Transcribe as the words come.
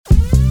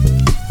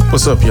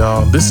What's up,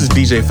 y'all? This is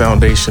DJ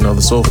Foundation of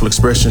the Soulful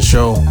Expression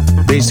Show,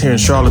 based here in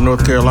Charlotte,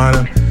 North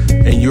Carolina,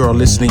 and you are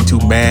listening to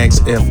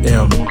Magz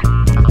FM.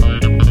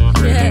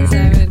 Yes,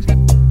 Aaron.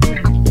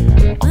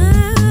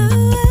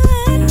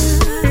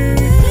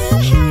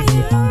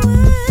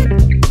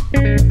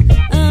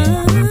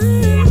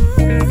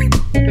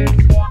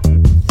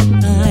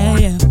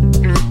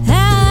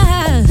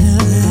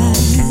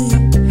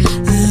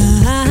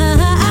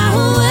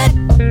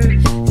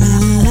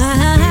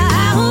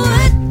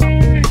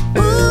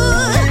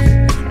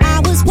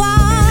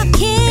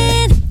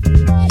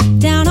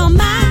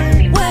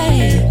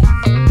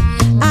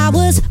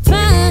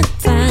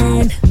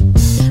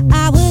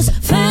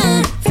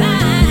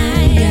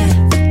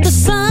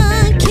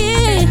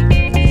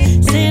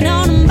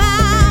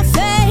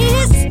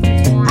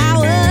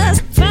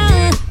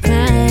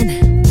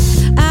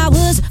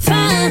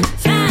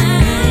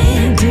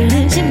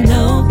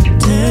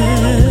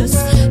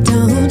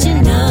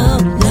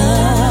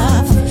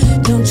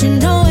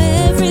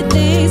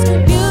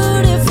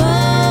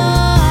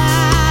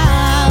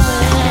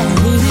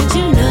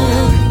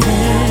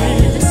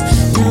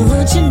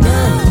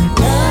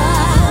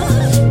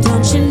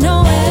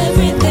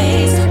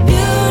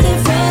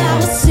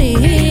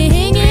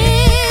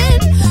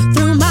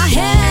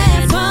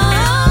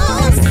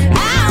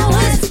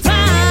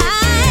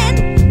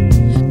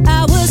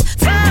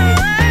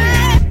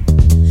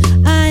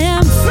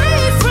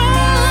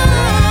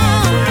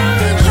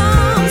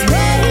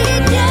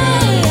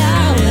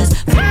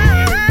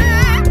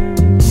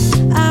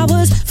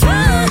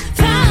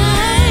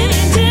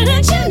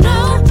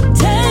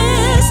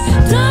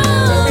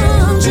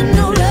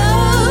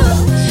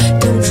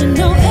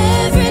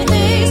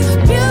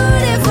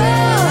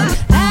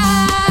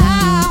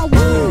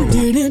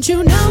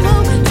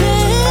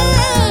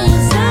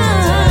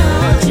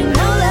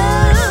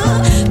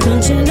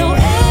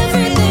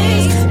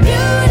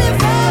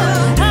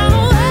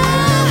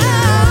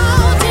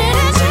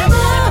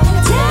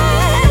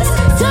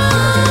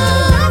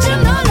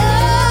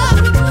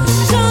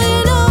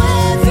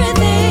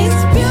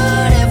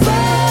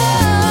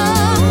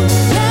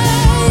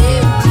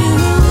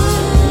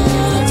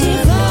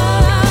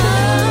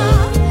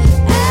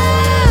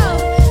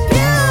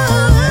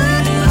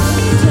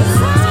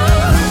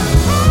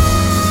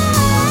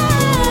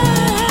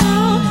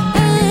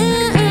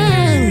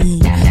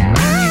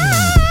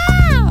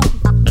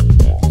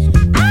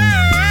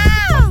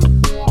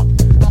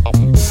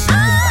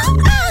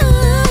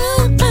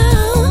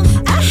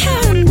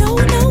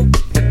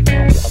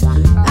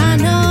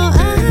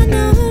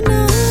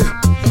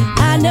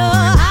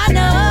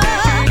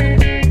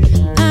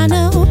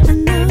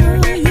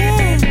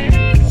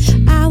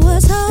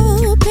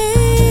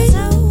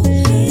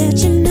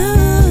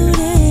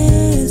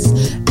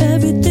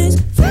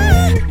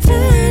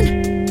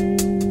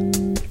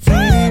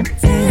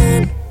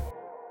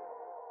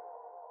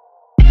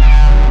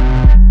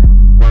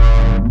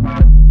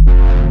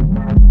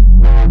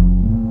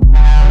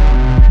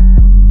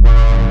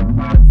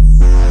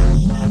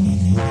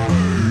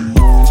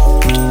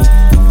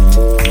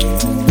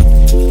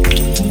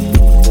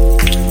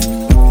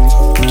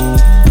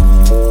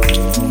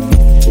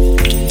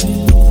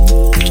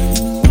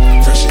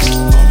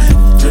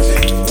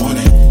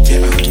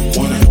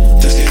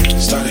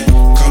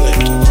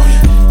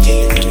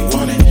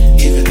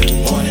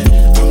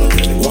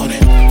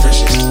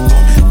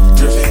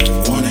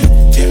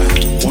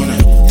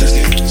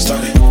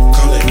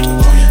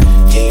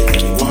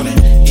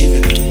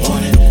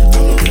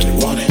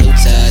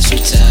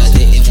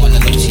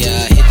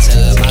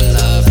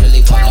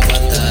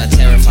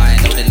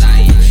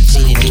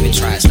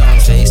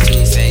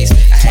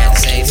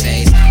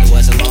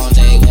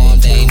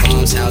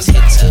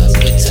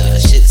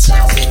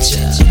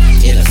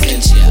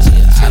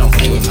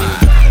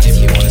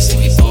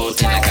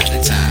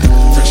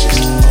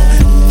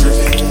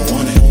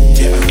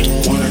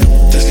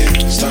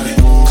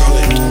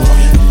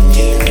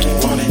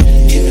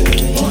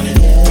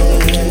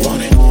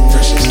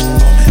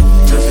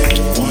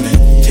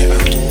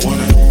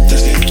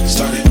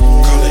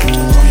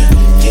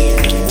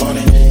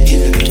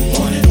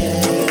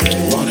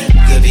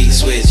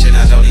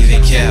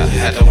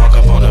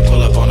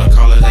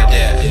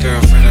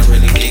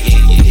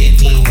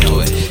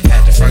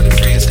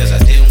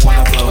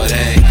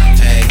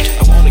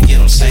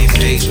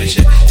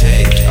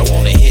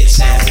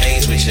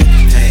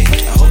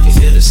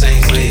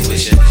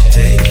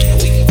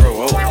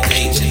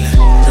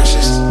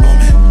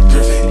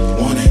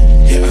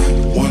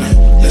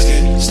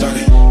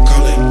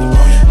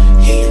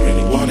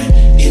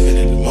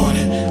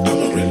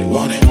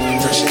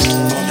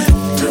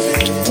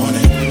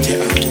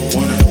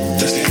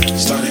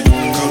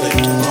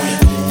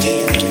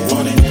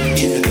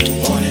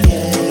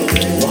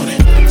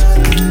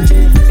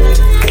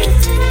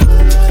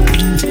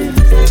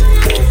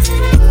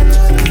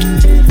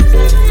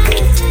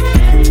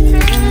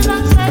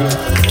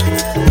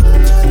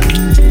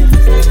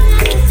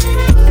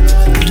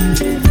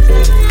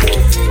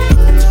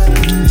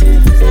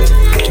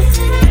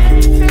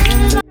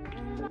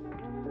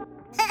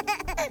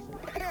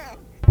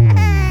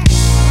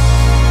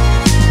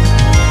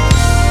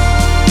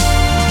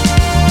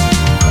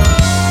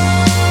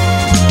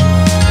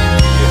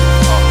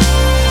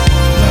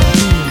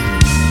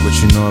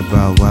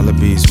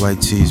 white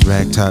tees,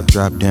 rag top,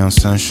 drop down,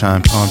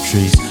 sunshine, palm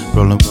trees,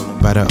 rolling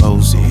by the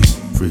OZ.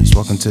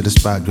 Walking to the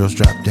spot, girls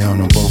drop down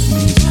on both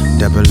knees.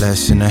 Double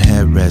S in a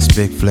headrest,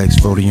 big flex,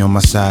 40 on my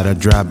side. I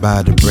drive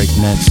by the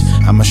breaknecks.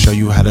 I'ma show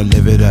you how to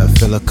live it up.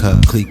 Fill a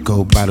cup,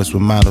 Clico, bottles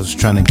with models,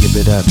 trying to give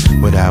it up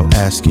without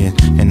asking.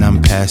 And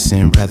I'm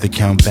passing, rather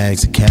count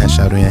bags of cash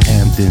out in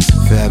Hamptons.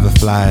 Forever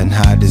fly in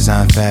high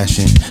design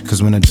fashion.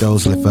 Cause when the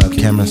doors lift up,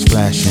 cameras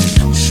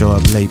flashing. Show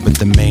up late, but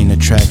the main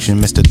attraction,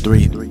 Mr.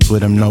 3,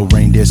 with them no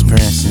reindeers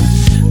prancing.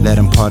 Let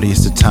them party,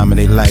 it's the time of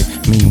their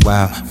life.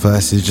 Meanwhile, for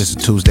us it's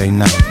just a Tuesday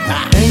night.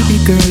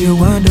 Baby girl, you're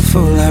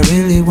wonderful. I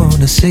really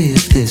wanna see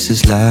if this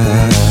is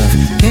love.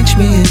 Pinch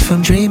me if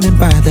I'm dreaming.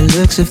 By the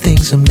looks of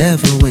things, I'm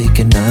never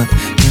waking up.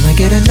 Can I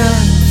get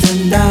another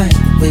night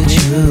with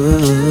you?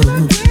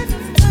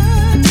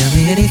 Tell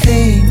me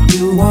anything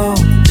you want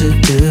to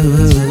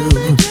do.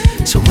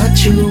 So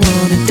what you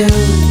wanna do?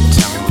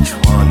 Tell me what you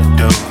wanna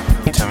do.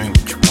 Tell me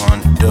what you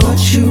wanna do.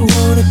 What you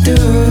wanna do,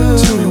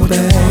 tell me what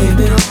baby? You wanna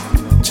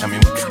do. Tell me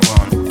what you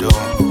wanna do.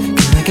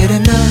 Can I get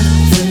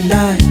another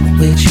night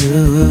with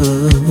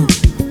you?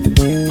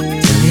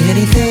 Tell me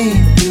anything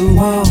you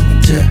want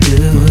to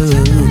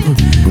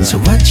do. So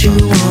what you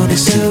wanna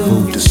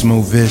do? The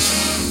smoothest,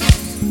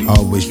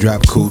 always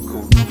drop cool.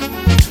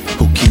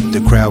 Who keep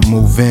the crowd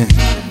moving,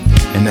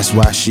 and that's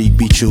why she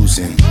be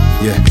choosing.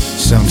 Yeah,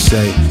 some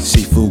say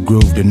seafood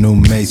groove, the new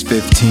Maze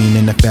 15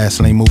 in the fast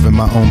lane, moving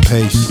my own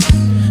pace.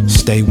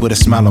 Stay with a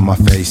smile on my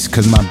face,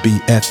 cause my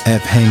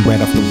BFF hang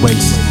right off the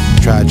waist.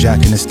 Try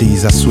jacking the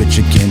steez, I switch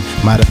again.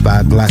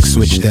 Modified Glock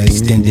switch that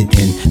extended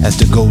in. As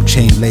the gold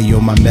chain lay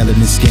on my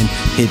melanin skin.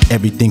 Hit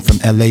everything from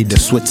LA to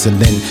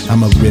Switzerland.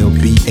 I'm a real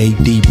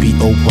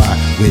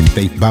BADBOY. With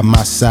faith by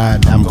my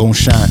side, I'm gon'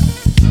 shine.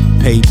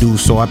 Pay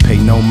dues, so I pay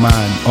no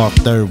mind. Off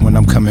third when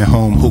I'm coming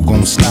home, who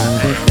gon'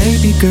 slide?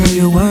 Baby girl,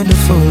 you're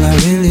wonderful. I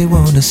really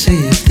wanna see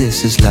if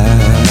this is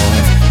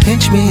love.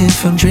 Pinch me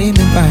if I'm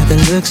dreaming. By the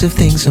looks of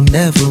things, I'm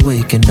never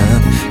waking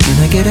up.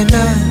 Can I get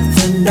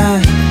another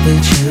night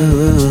with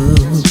you?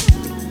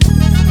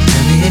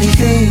 Tell me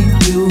anything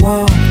you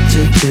want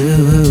to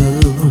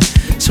do.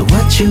 So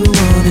what you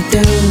wanna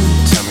do?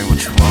 Tell me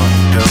what you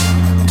wanna do.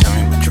 Tell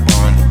me what you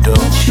wanna do.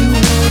 What you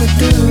wanna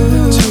do,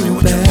 tell me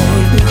what baby? You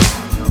wanna do.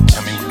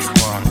 Tell me what you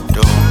wanna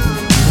do.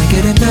 Can I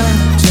get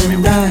another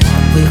night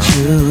with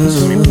you?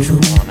 Tell me what you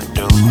wanna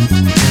do.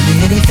 Tell me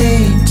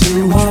anything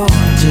you want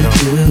to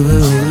do.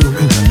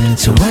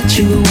 So what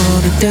you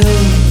wanna do?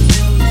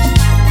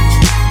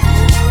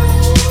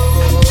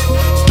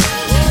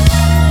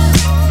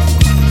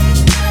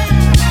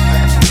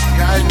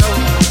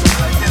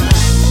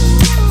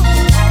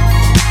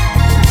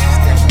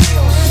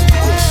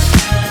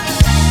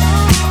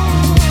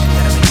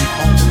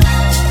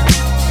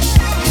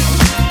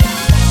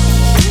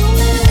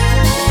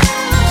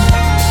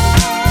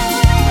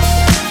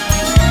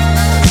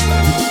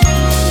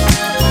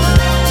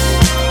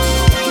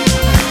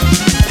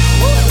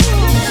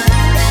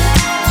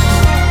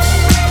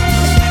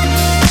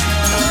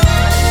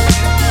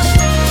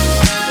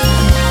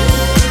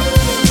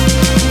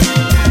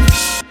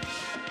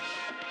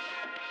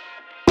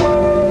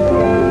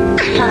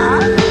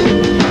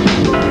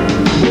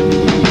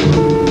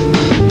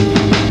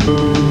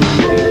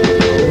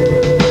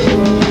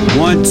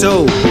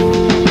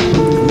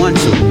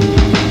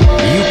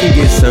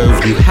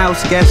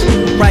 House guest,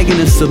 right in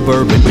a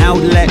suburban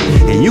outlet,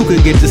 and you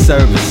could get the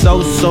service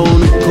so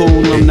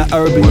cool. I'm the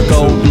urban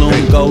gold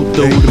bloom, go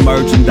through the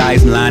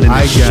merchandise line and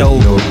the show.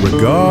 I got no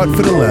regard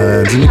for the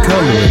lines and the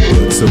coloring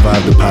book.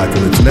 Survived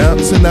apocalypse now,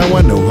 so now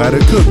I know how to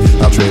cook.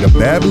 I'll trade a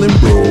babbling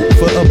bro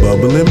for a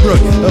bubbling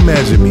brook.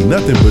 Imagine me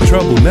nothing but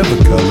trouble, never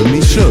color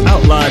me shook.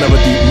 Outline of a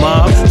deep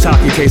mob,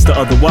 chalky case to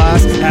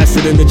otherwise.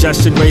 Acid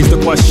indigestion raised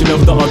the question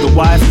of the other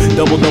wife.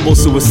 Double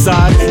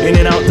suicide, in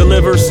and out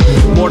delivers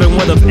more than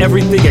one of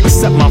everything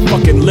except my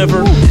fucking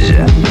liver.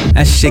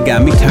 That shit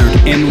got me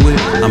turned inward.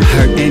 I'm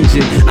hurt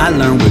injured. I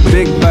learned with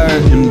Big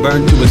Bird and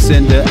burned to a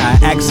cinder. I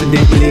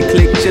accidentally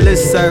clicked chillin'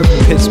 serve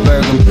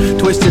Pittsburgh. I'm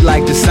twisted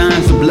like the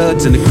signs of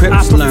Bloods and the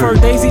Crips. I prefer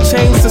daisy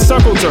chains to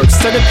circle jerks,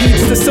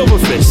 centipedes to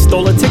silverfish.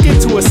 Stole a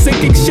ticket to a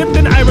sinking ship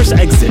and Irish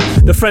exit.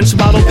 The French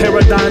model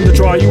paradigm to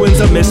draw you in's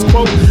a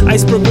misquote.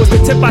 Iceberg was the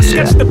tip. I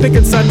sketched the pic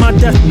inside my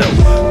death note.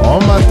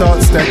 All my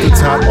thoughts stacked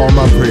atop all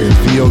my prayers.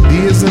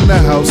 VOD is in the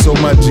house, so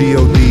my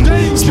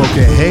GOD.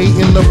 Smoking hay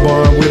in the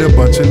barn with a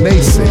bunch of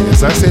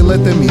naysayers. I say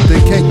let them eat the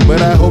cake,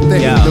 but I hope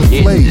they eat the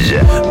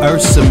flavor.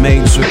 Ursa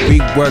Major,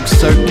 rework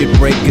circuit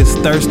breakers,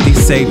 thirsty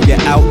savior,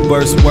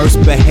 outburst, worst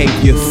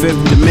behavior,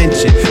 fifth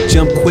dimension.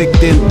 Jump quick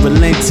then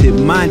relented,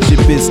 mind your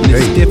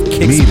business, stiff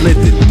kick, split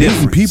the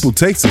difference. People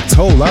takes a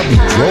toll, I be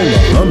droll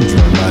or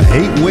humdrum. I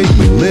hate where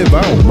you live,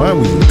 I don't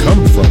mind where you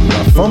come from.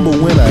 I fumble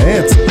when I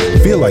answer,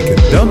 feel like a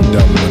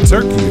dum-dum. A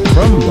turkey, a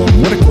crumb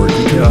bum, what a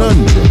quirky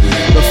conundrum.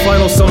 The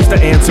final sum's the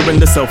answer in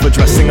the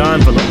self-addressing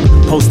envelope.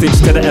 Postage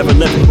to the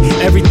ever-living.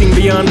 Everything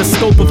beyond the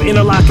scope of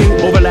interlocking,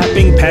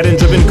 overlapping,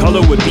 pattern-driven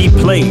color would be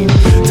played.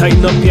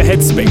 Tighten up your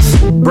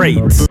headspace.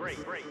 Braids.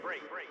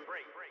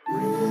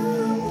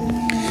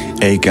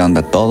 Hey, ¿qué onda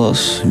a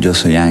todos? Yo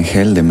soy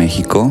Ángel de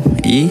México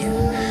y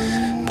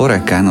por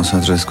acá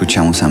nosotros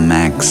escuchamos a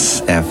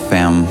Magz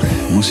FM,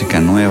 música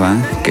nueva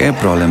que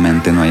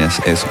probablemente no hayas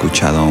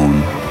escuchado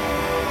aún.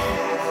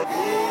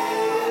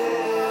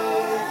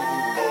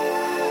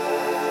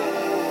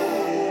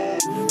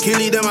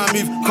 Killie them I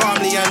move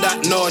calmly and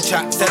that no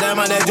chat. Say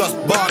them and they just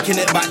barking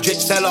it back, drip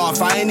sell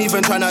off. I ain't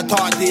even tryna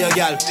talk to your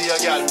gal.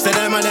 Say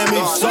them and they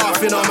move soft,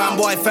 you know man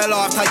boy fell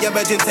off. Tell your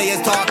bedroom say his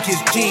talk is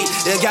cheap.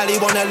 Your gal he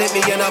wanna live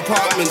me in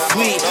apartment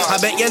suite. I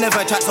bet you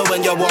never chat so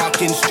when you're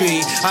walking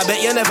street. I bet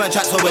you never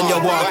chat so when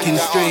you're walking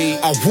street.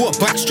 I walk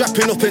back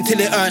strapping up until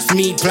it hurts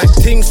me. Black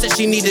thing said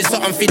she needed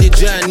something for the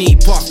journey.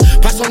 Puff,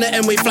 pass on the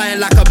end we flying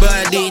like a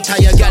birdie.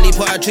 Tell your gal he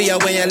put a tree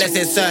away unless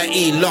it's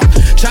 30 long.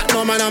 Chat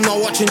no man I'm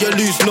not watching you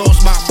lose notes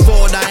back.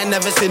 Forward, I ain't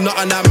never seen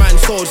nothing that man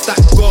sold. Stack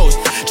goes.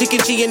 Chicken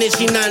she in it,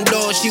 she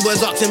Nando. She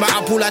was asking about I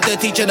pull out the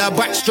teacher the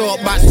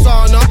backstroke back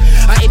sauna.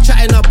 I ain't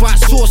chatting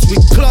about sauce with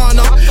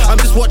Klarna. I'm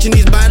just watching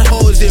these bad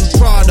hoes in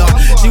Prada.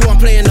 She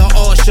want play in the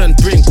ocean,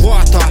 bring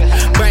water.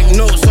 Bank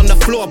notes on the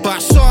floor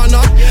back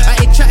sauna. I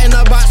ain't chatting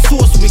about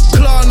sauce with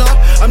Klarna.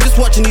 I'm just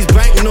watching these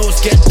bank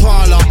notes get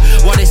taller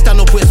while they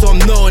stand up with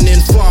some known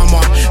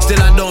informer.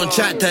 Still I don't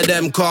chat to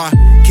them car.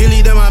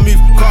 Killie them I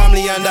move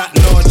calmly and that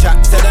no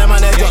chat. Say them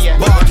and they just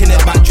barking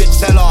it back, drip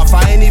sell off.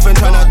 I ain't even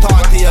tryna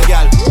talk to your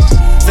gal.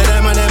 Say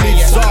them and they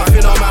move soft,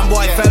 you know man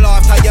boy fell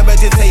off. Tell your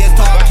better say his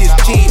talk is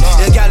cheap.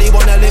 Your gal he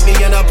wanna live me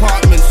in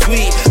apartment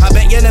suite. I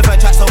bet you never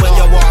chat so when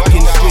you're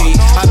walking street.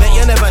 I bet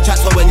you never chat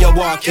so when you're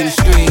walking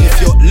street.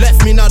 If you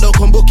left me now don't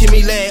come booking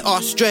me later.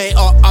 Straight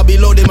up, I'll be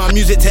loading my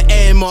music to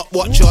aim up.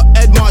 Watch your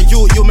head my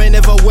you may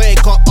never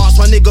wake up. Ask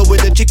my nigga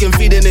with the chicken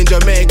feeding in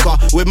Jamaica.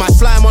 With my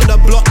slime on the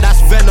block,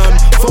 that's venom.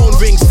 Phone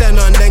ring send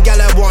on, then gal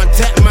I want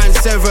tech man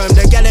 7.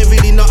 Then gal ain't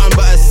really nothing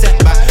but a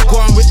setback. Go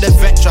on with the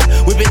veteran,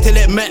 whip it till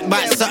it met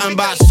back. Something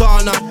about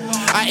sauna,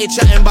 I ain't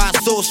chatting about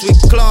sauce with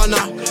Klarna.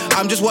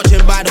 I'm just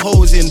watching bad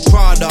hoes in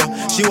Prada.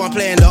 She want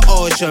play in the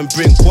ocean,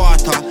 bring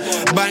water.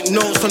 Bank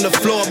notes on the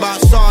floor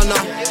about sauna.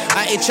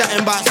 I ain't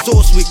chatting about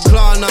sauce with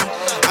Klarna.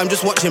 I'm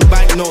just watching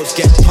bank notes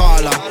get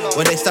taller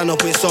where they stand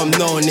up with some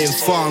known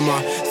informer.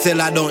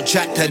 Still I don't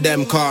chat to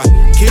them car.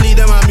 Killie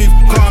them I move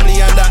calmly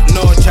and that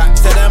no chat.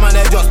 Say them and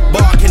they just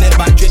barking it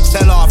back, drip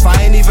sell off.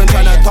 I ain't even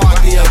tryna talk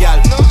to your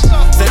gal.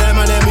 Say them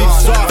and they move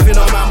soft, you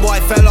know man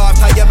boy fell off.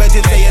 Tell your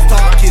better say his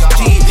talk is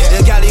cheap.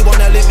 Your gal he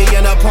wanna live me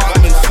in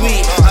apartment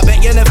suite. I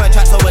bet you never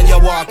chat so when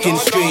you're walking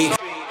street.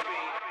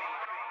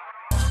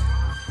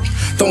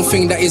 Don't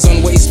think that he's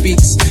on what he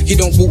speaks. He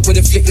don't walk with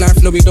a flick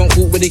knife, no he don't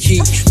walk with a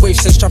key. Wave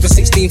says trap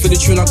 16 for the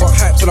tune, I got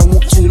hyped till I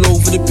walked all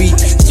over the beat.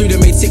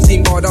 Student made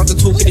 16 bar down to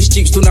talk in the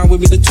streets, still now we're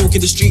with the talk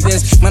in the street.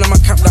 There's man on my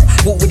cap that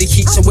walk with the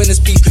heat, so when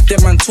there's beef, them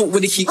man talk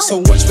with the heat.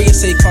 So watch what you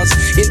say, cuz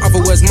in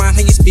other words, man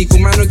how you speak,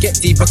 well man will get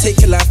deep. I take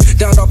your life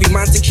down, I'll be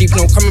man to keep,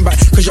 no coming back,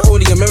 cause you're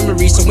only a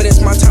memory. So when it's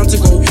my time to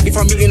go, if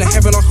I'm meeting a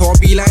heaven or hell, I'll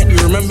be like, you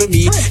remember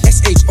me,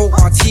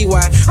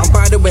 S.H.O.R.T.Y. I'm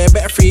by the way,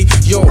 better free,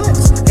 yo,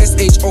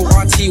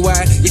 S.H.O.R.T.Y.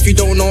 If you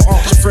don't know,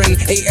 ask your friend.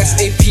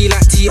 ASAP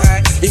like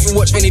T.I. If you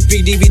watch any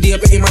big DVD, I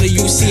bet him on the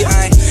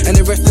UCI. And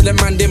the rest of them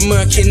man, they're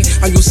murking,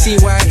 and you'll see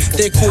why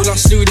they call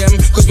us slew them.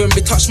 Cause when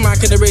we touch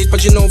mic in the race,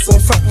 but you know for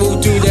a fact we'll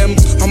do them.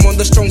 I'm on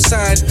the strong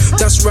side,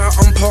 that's right,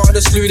 I'm part of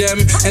the slew them.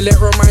 And let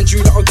remind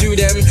you that I'll do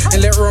them. And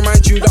let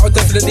remind you that I'll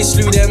definitely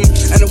slew them.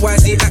 And why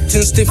is he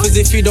acting stiff as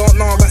if you don't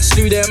know about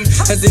slew them?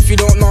 As if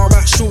you don't know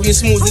about shooting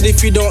smooth, as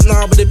if you don't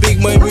know about the big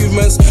boy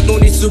movements. No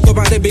need to talk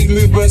about the big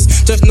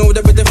movements, just know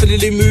that we're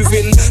definitely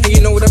moving. And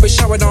you know that we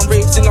shower down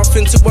rapes in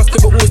nothing to us,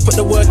 but always put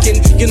the work in.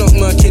 You're not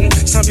murking.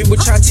 Some people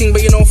chatting, but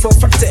you know for a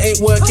fact it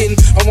ain't working.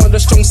 I'm on the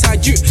strong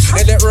side, you.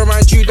 And let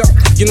remind you that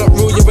you're not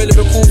real, you're a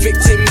lyrical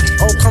victim.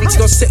 I'll come to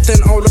your set,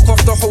 then I'll look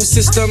off the whole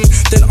system.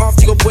 Then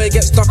after your boy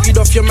gets duckied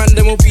off your man,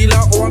 then we'll be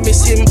like, oh I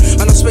miss him.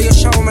 And I swear your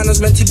shower man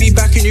was meant to be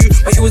backing you,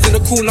 but he was in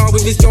the corner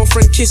with his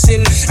girlfriend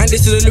kissing. And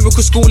this is a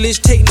lyrical schoolage,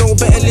 take no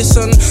better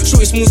listen.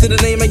 Short is smooth to the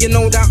name, and you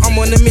know that I'm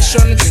on a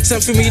mission.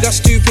 Sent for me, that's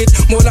stupid,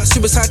 more like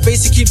suicide,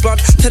 basically blood.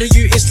 Telling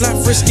you it's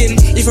life risking.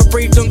 If you're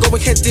brave, don't go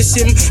ahead, diss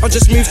him. I'll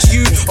just move to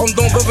you, don't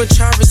bother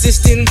try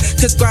resisting.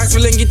 Cause guys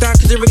will let you down,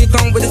 cause they're already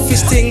done with the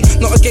fisting.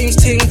 Not a games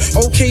ting.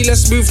 Okay,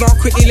 let's move now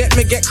quickly, let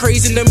me get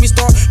crazy. Then we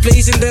start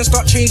blazing, then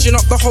start changing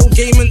up the whole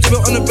game and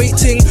do it on a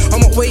baiting.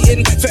 I'm not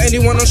waiting for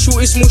anyone on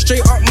shooting small,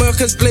 straight up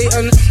murkers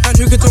blatant. And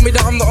who can tell me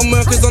that I'm not a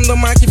murkers on the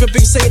mic? If you're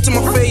big, say it to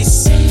my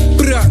face.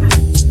 Bruh,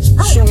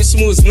 shooting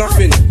smooth is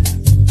nothing.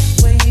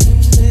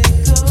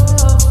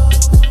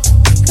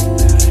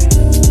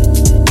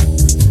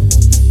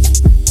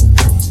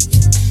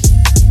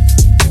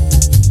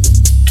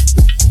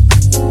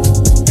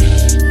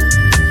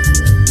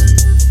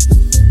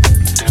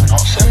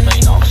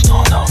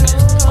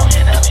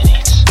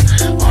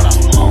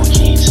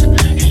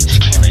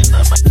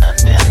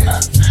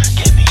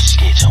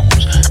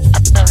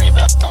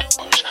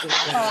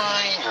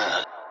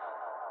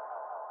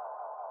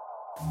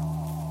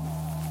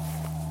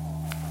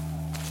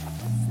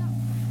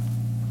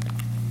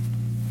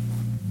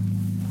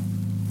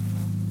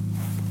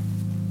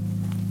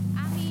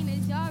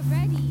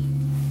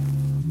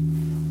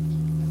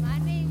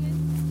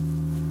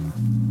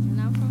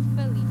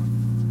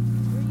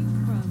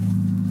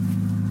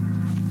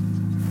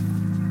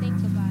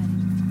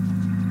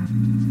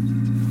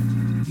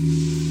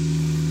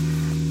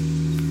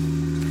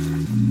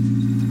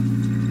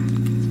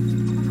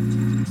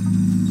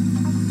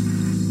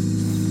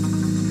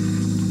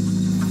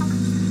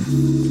 This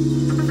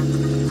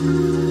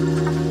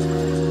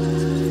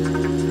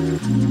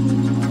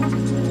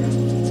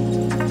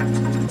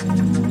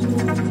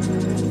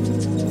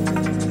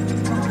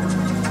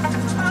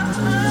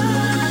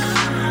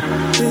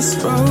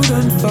road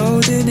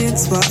unfolding,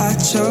 it's what I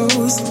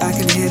chose. I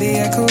can hear the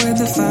echo in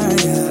the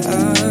fire.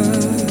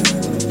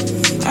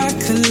 I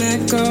can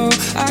let go,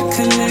 I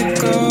can let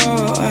go.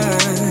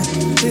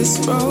 This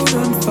road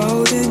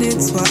unfolding,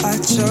 it's what I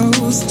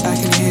chose. I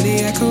can hear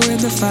the echo in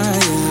the fire.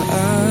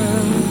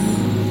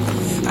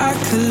 I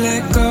can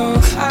let go,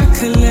 I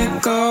can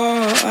let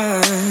go.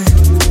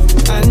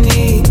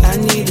 I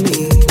need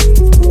me.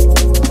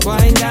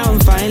 Wind down,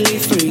 finally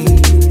free.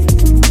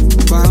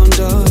 Wound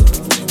up,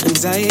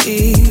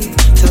 anxiety,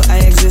 till I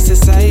exit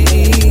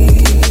society.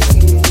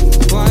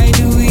 Why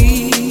do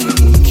we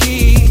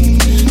keep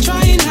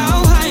trying?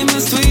 How high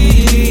must we?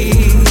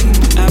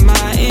 Am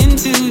I in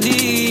too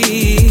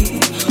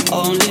deep?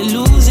 Only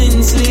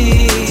losing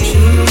sleep.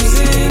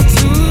 Choosing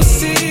to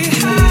see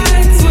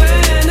heights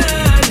when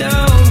I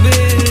don't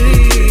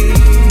believe.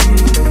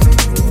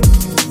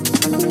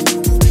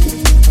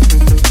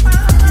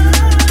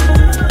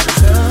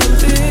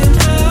 Something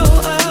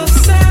out of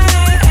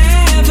sight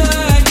ever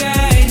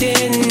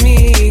guiding me.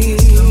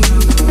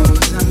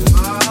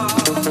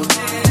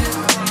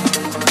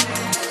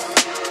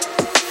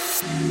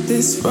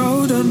 This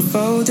road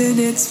unfolding,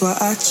 it's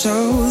what I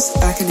chose.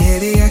 I can hear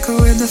the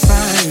echo in the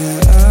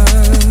fire.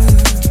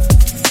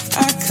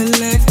 I can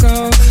let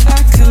go,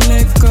 I can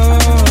let go.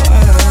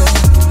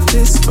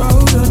 This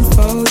road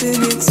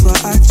unfolding, it's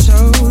what I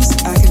chose.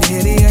 I can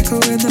hear the echo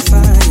in the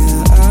fire.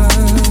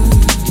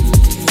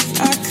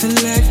 I can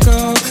let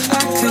go,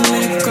 I can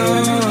let go.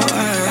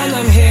 And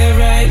I'm here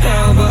right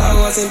now, but I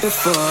wasn't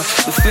before.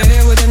 The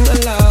fear wouldn't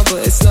allow,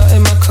 but it's not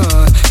in my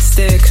car.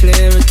 Stay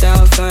clear of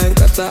doubt, thank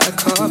God that I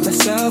caught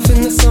myself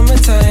in the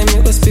summertime.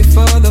 It was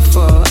before the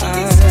fall.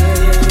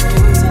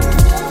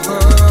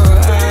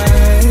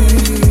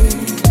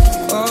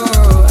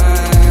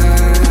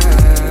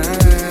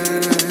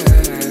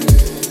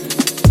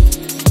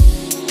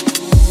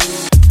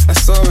 I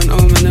saw an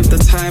omen of the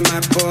time I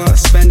bought,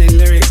 spending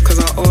lyrics cause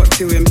I ought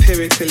to,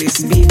 empirically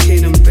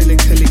speaking,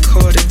 umbilically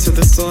coded to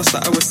the source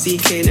that I was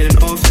seeking in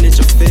an orphanage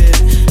of fear.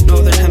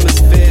 Northern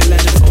hemisphere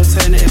led an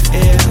alternative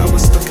ear. I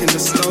was stuck in the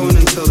stone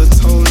until the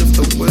tone of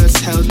the words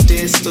held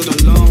dear stood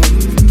alone.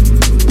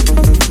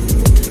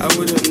 I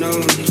would have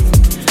known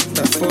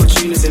that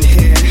fortune isn't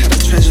here. Had I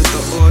treasured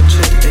the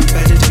orchard,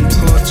 embedded in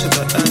torture,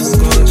 the earth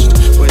scorched.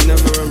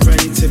 Whenever I'm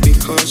ready to be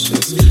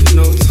cautious,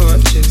 no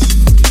torches.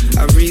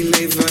 I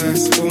relay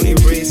verse, won't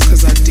erase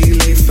cause I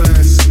delay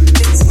first.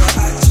 It's what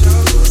I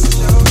chose.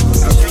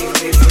 I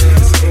relay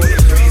verse, won't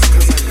erase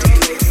cause I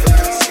delay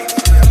first.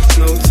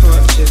 No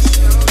torches.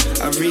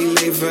 I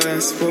relay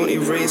verse, won't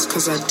erase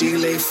cause I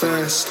delay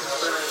first.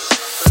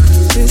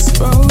 This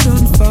road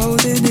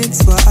unfolding,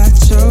 it's what I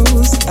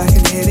chose. I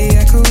can hear the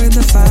echo in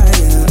the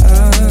fire.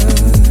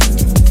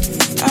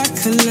 I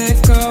can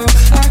let go,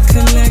 I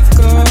can let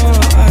go.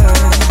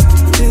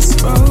 This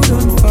road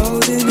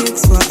unfolding,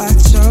 it's what I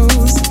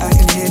chose. I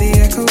can hear the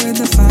echo in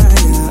the fire.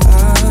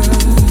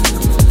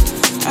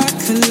 I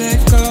can let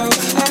go,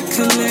 I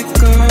can let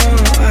go.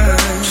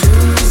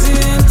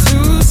 Choosing to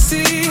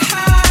see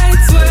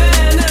heights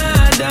when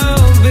I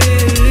don't believe.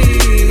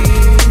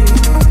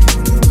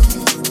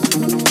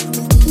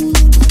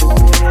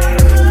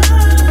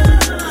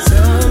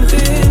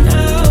 Something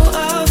out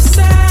of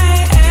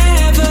sight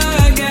ever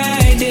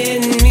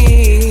guiding me.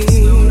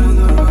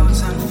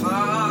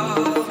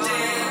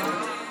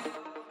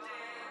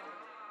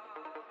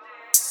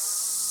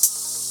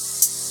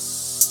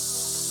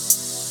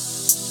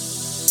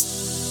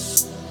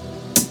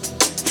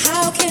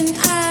 How can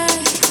I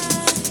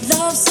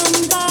love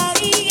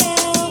somebody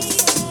else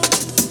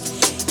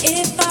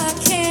if I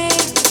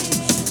can't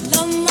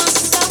love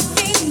myself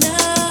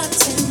enough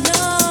to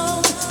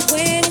know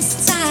when it's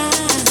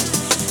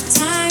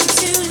time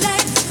to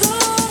let go?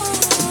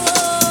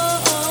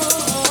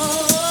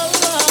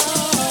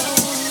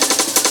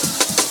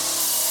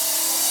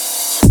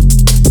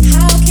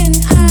 How can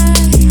I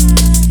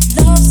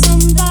love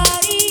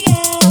somebody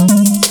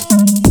else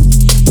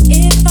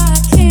if I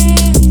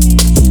can't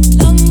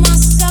love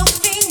myself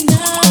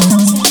enough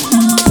to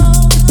know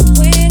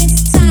when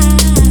it's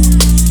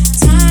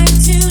time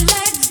to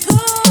let go?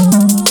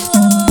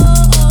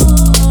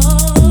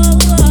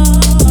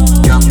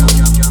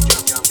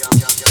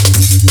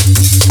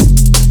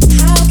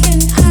 How can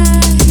I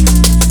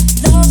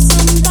love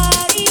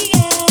somebody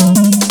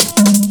else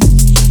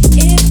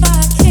if I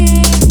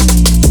can't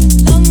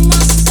love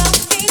myself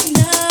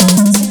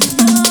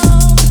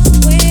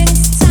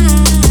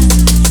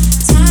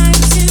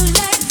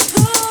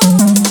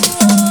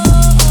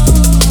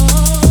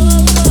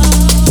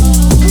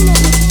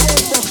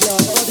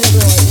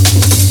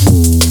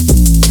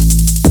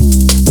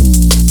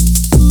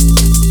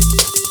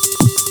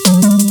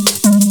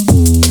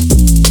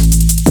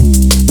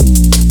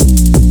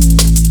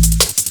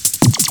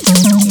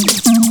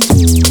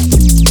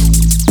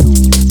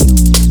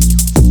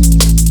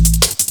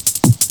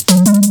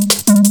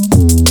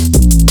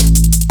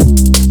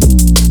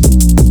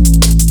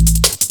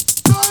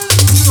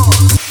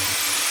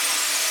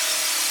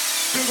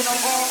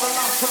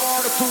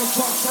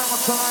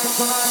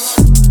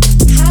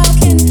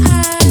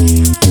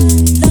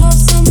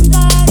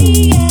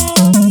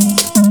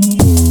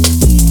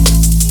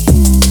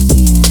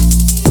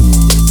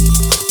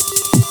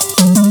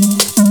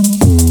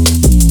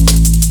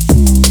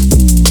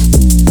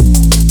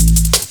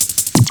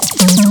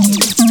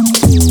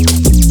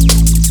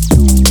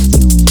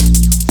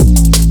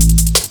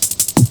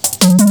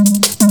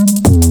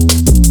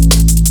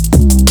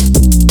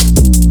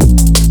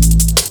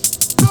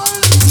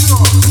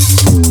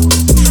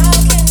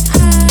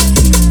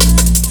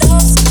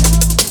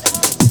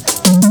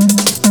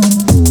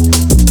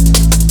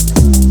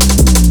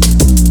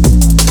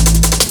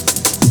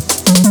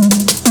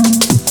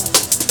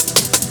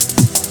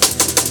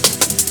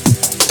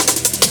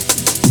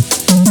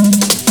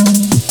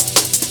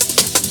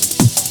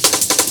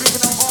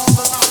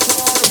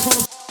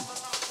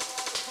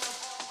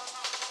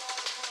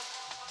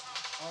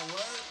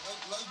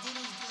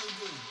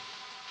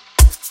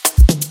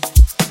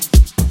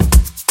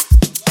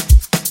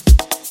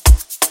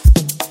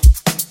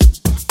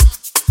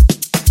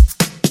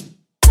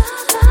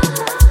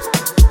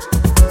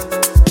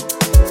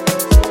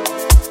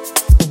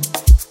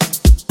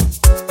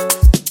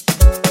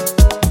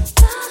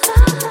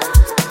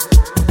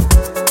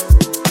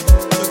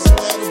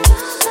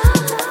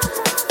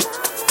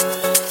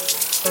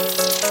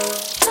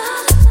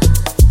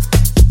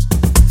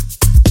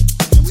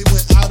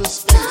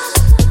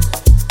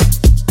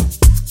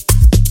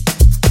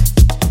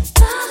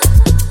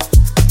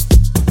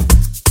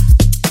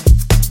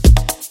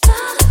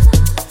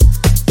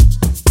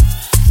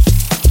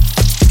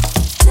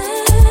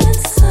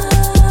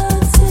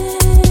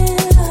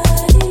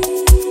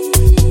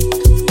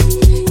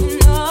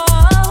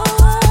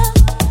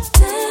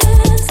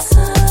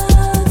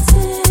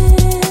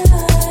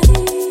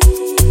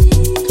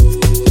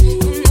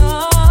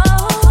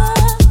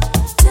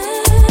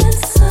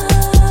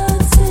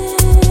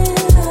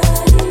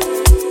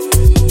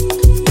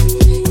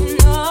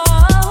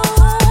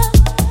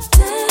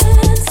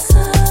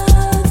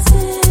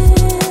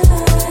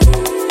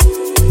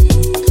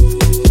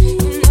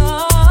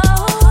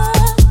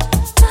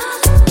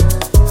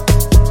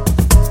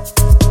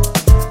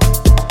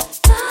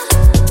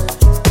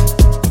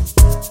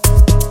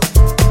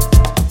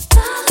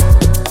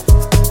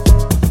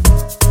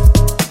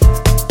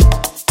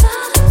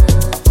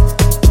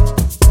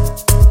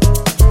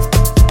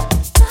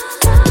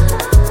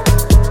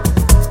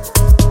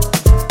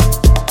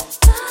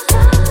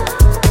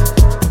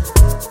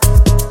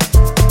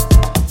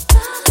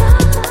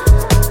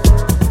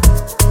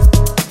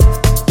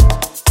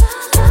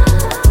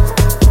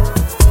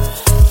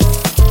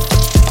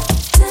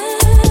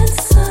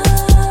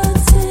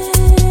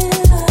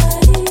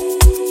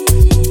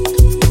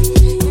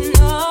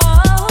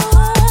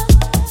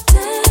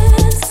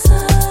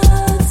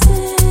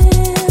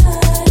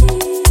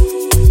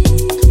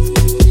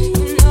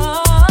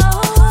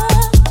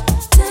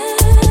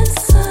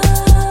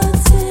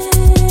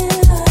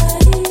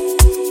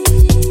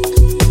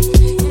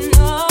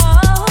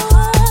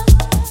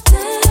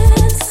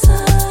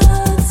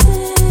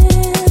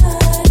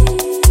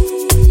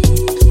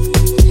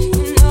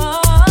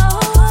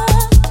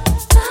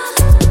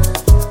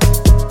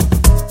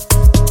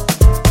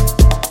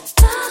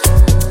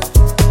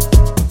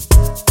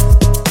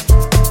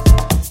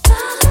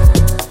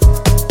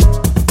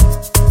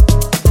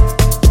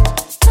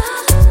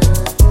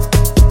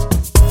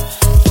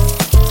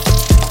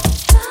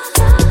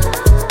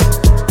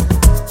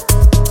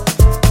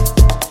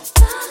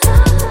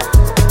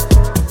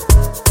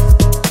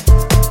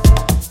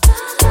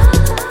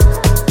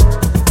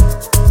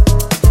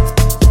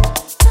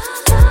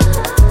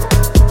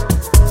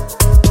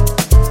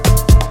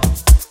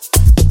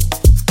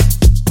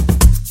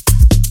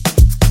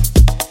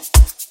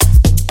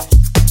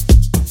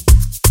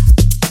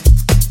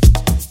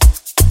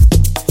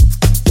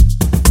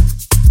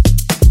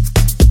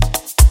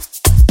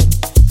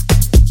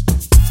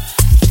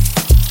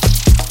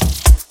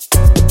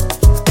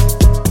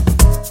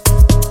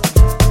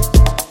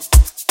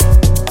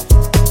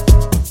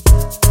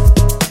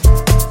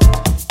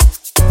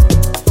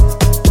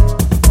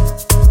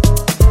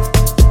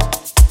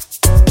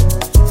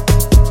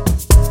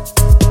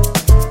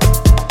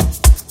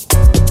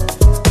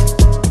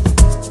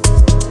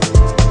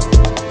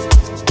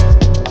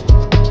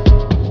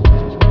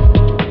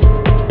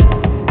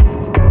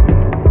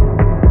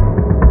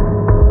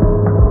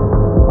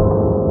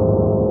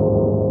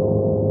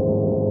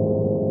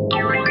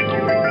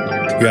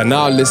You are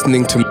now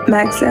listening to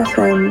Magz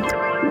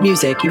FM.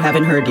 Music you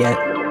haven't heard yet.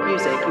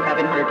 Music you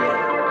haven't heard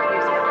yet.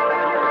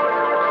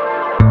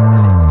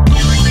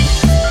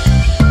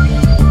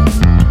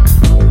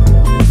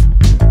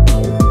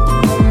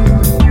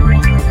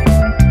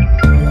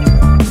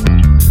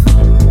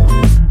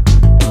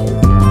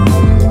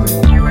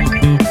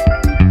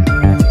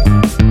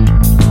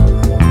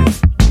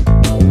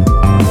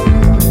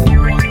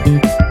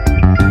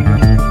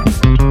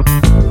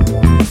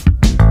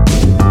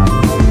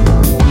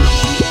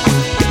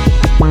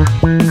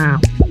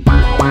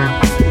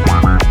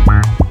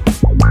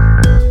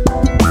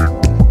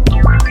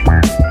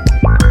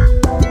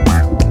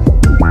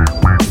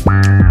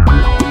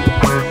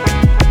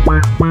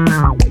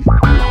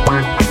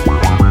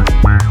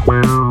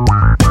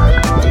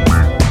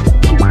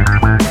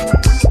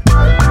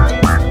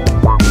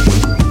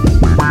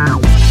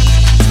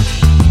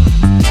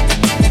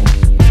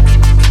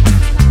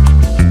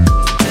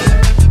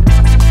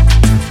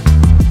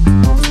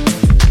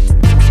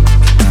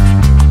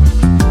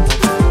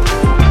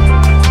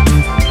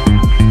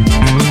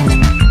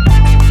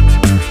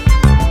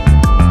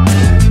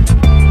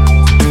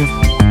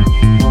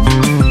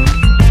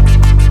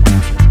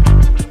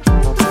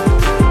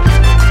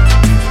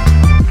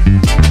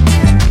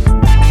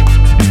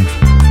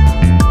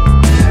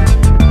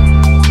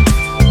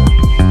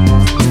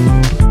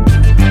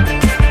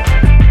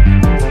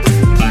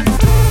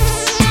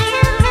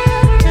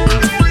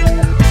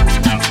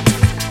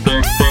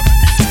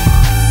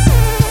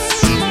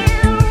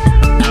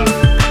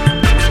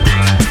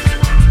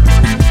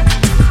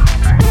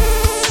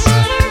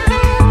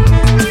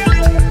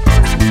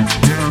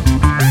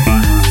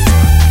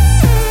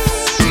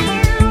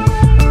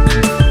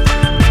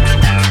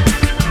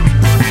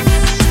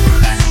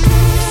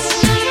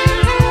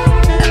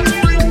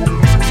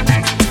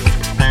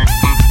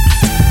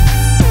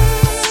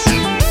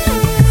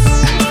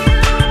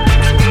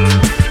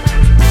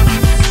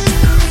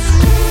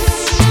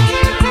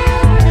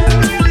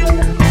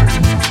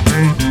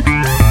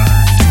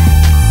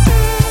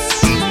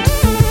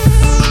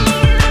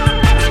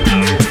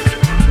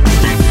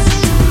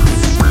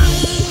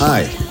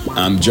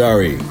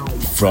 Jaree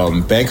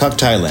from Bangkok,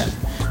 Thailand.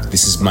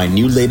 This is my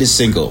new latest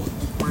single,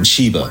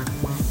 Cheeba.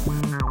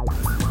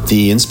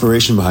 The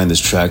inspiration behind this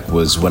track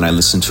was when I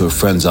listened to a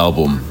friend's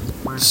album.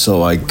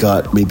 So I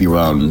got maybe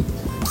around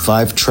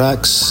 5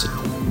 tracks,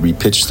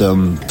 repitched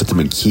them, put them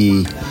in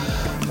key,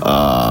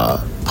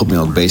 put my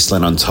own bass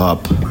line on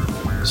top,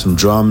 some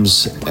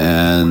drums,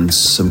 and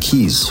some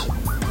keys.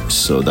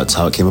 So that's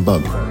how it came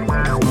about.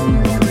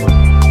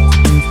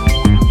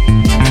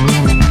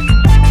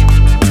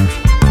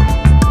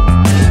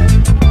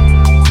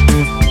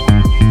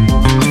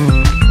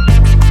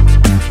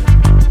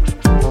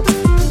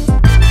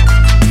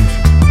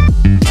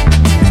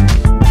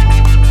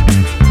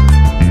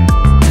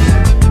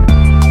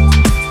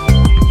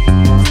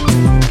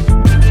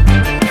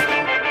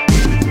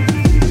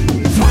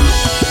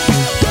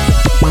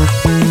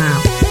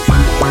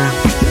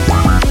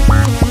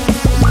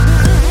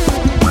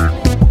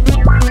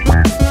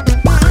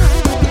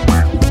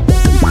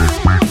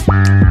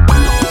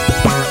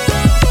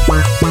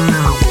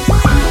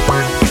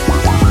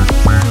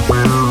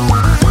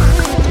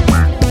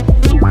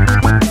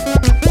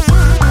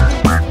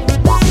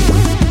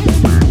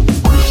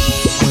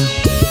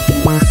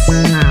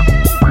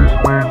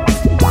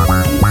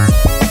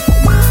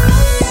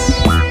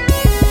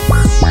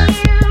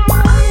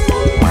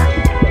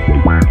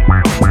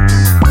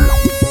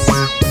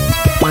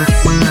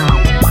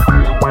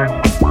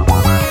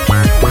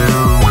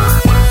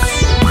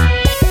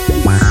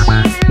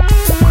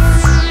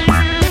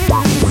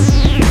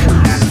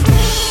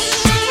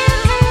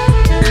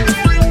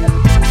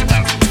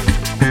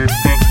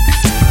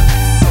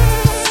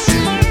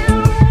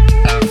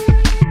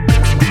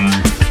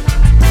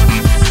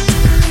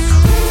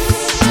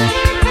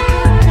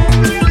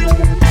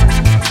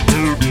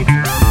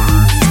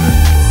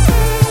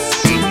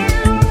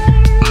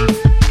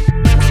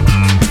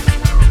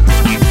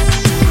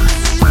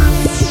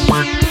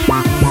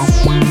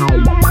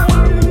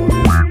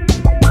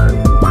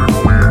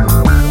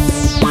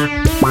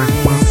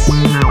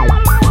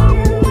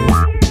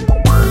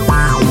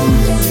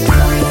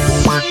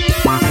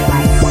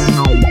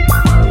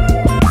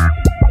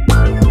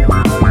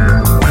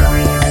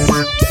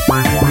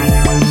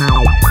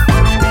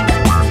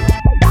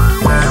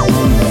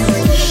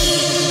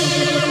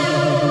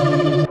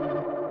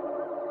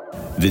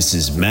 This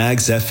is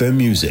Magz FM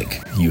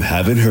Music. You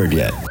haven't heard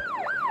yet.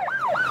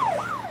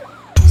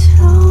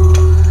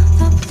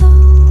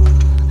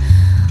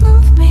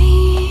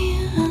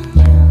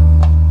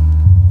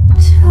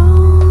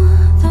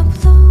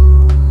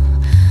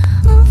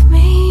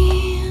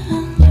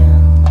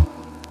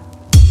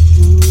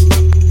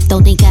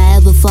 Don't think I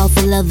ever fall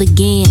for love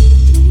again.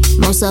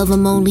 Most of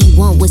them only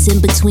want what's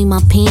in between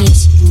my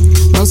pants.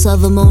 Most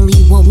of them only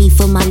want me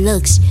for my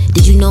looks.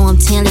 Did you know I'm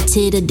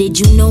talented, or did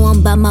you know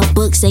I'm by my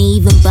books? Ain't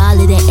even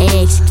bother to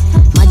ask.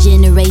 My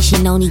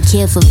generation only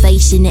care for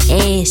face in the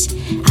ass.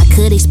 I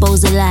could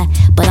expose a lot,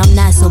 but I'm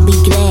not, so be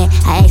glad.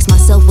 I ask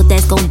myself what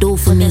that's gon' do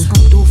for me.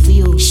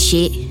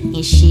 Shit.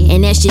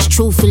 And that's just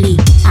truthfully.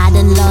 I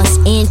done lost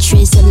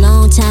interest a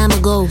long time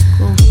ago.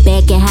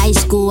 Back in high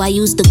school, I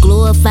used to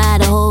glorify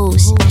the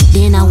hoes.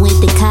 Then I went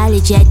to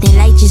college acting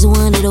like just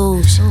one of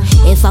those.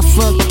 If I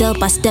fucked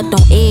up, I stepped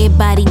on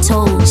everybody's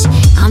toes.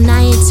 I'm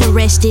not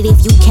interested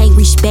if you can't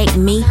respect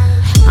me.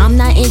 I'm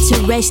not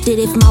interested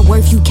if my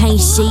worth you can't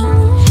see.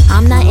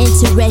 I'm not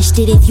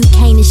interested if you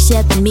can't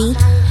accept me.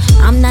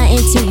 I'm not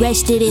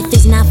interested if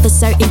it's not for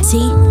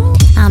certainty.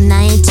 I'm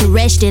not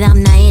interested,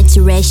 I'm not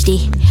interested.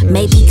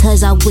 Maybe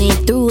cause I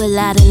went through a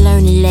lot of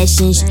learning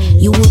lessons.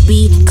 You would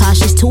be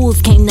cautious too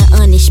if came to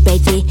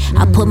unexpected.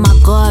 I put my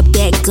guard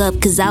back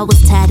up cause I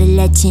was tired of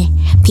letting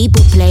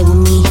people play with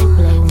me.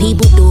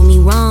 People do me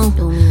wrong.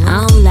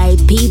 I don't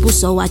like people,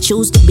 so I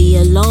choose to be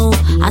alone.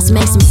 I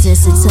smack some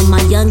sense into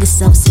my younger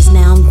self since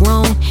now I'm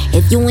grown.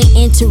 If you ain't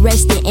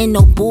interested in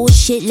no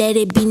bullshit, let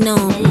it be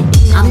known.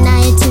 I'm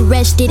not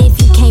interested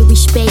if you can't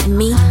respect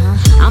me.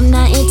 I'm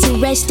not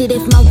interested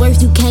if my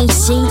worth you can't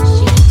see.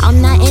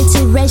 I'm not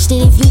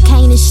interested if you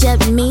can't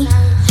accept me.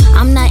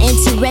 I'm not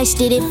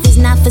interested if it's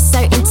not for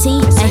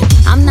certainty. Ay,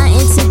 I'm not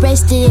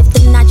interested if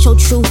they're not your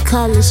true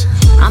colors.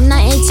 I'm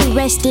not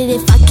interested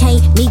if I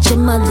can't meet your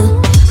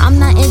mother. I'm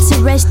not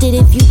interested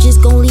if you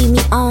just gon' leave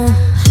me on.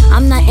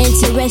 I'm not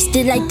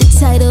interested like the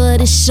title of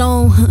the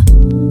song.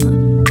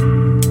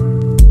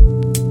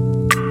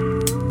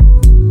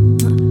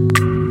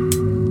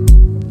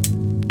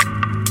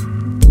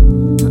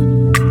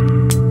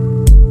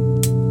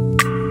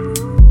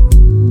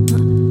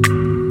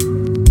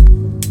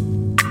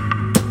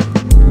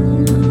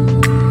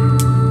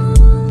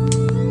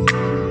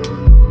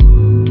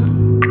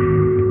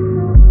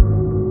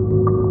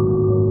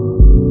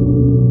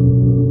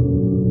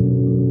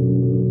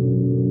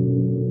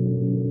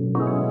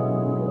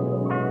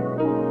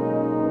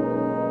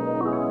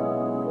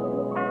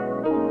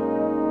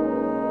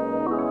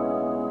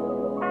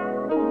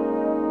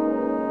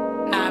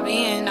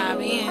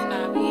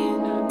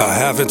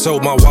 I haven't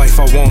told my wife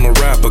I wanna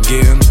rap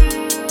again.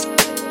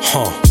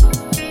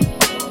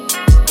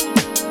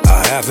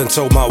 I haven't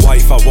told my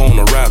wife I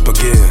wanna rap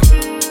again.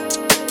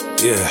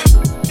 Yeah.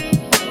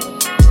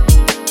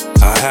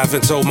 I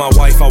haven't told my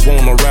wife I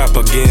wanna rap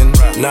again.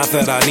 Not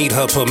that I need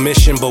her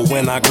permission, but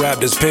when I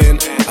grab this pen,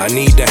 I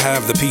need to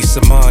have the peace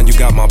of mind. You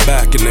got my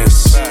back in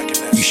this.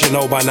 You should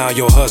know by now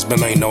your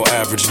husband ain't no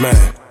average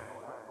man.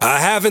 I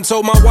haven't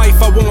told my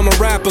wife I wanna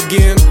rap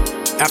again.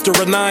 After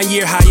a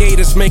 9-year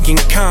hiatus making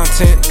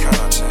content,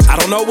 I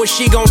don't know what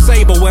she gon'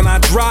 say, but when I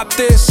drop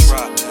this,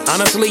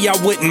 honestly I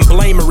wouldn't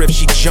blame her if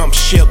she jumped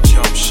ship.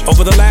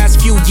 Over the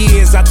last few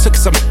years I took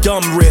some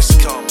dumb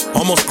risk.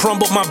 Almost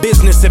crumbled my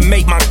business and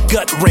made my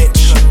gut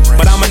wrench.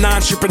 But I'm an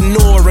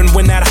entrepreneur, and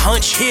when that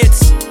hunch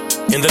hits,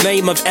 in the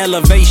name of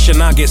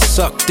elevation I get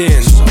sucked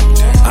in.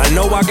 I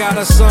know I got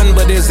a son,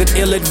 but is it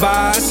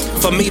ill-advised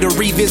for me to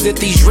revisit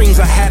these dreams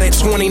I had at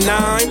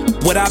 29?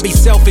 Would I be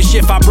selfish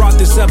if I brought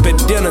this up at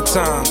dinner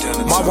time?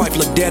 My wife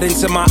looked dead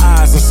into my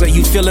eyes and say,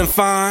 you feeling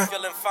fine?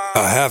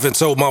 I haven't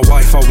told my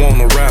wife I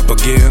wanna rap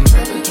again.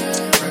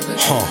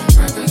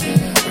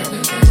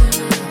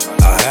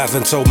 I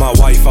haven't told my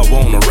wife I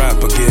wanna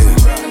rap again.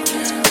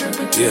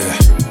 Yeah.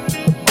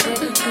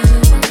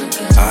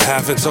 I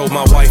haven't told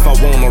my wife I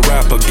wanna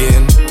rap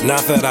again.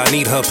 Not that I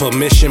need her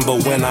permission,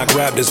 but when I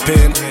grab this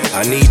pen,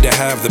 I need to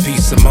have the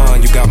peace of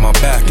mind. You got my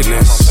back in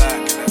this.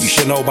 You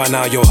should know by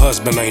now your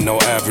husband ain't no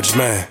average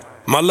man.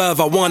 My love,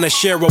 I wanna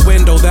share a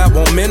window that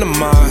won't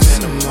minimize.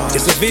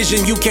 It's a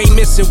vision, you can't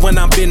miss it when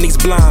I'm in these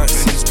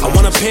blinds. I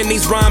wanna pen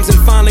these rhymes and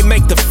finally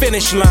make the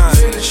finish line,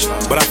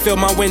 but I feel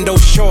my window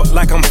short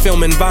like I'm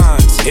filming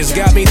Vines. It's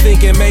got me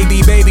thinking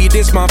maybe, baby,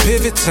 this my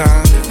pivot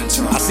time.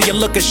 I see a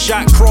look of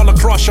shot crawl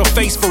across your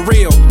face for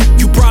real.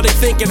 You probably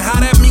thinking how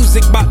that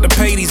music bout to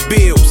pay these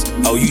bills.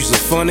 Oh, you's a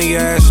funny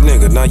ass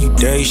nigga, now you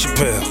Dave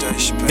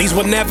Chappelle. These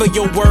were never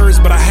your words,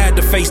 but I had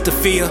to face the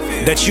fear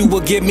that you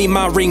would give me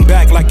my ring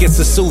back like it's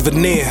a souvenir.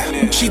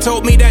 She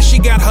told me that she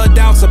got her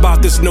doubts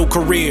about this new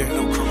career,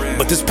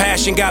 but this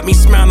passion got me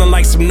smiling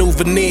like some new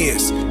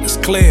veneers. It's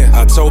clear.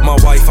 I told my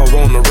wife I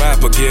wanna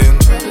rap again.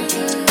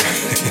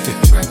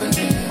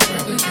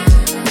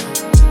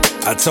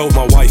 I told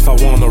my wife I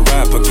wanna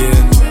rap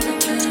again.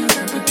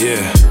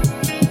 Yeah.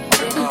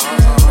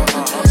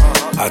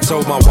 I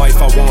told my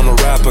wife I wanna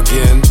rap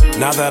again.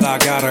 Now that I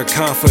got her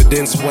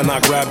confidence when I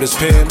grab this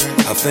pen,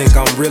 I think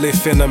I'm really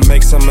finna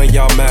make some of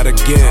y'all mad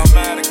again.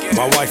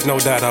 My wife know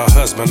that her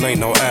husband ain't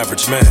no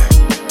average man.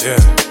 Yeah.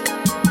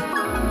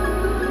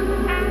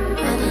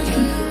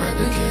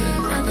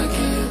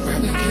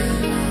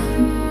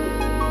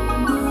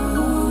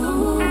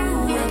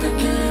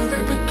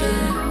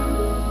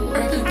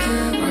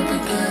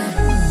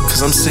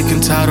 I'm sick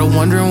and tired of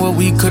wondering what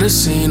we could've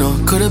seen or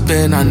could've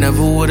been. I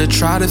never would've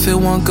tried if it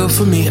wasn't good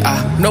for me.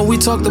 I know we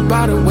talked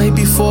about it way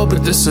before,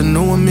 but this is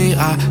new in me.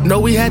 I know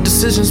we had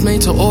decisions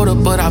made to order,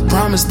 but I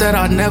promise that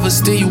I'll never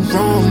steer you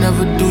wrong,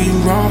 never do you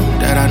wrong,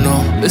 that I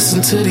know.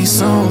 Listen to these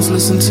songs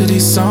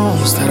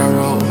that I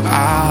wrote.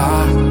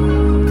 I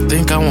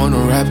think I wanna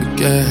rap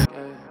again.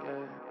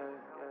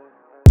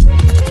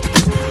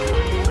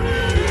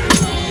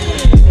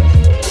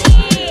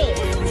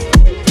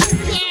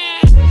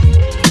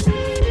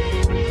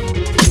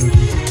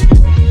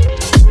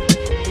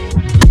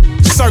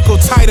 Circle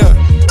tighter,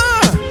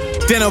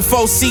 then a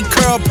 4C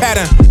curl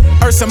pattern.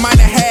 Ursa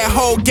Minor had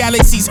whole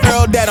galaxies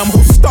hurled at them. Who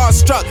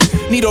starstruck?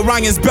 Need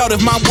Orion's belt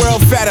if my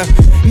world fatter.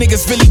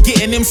 Niggas really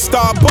getting them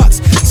Starbucks.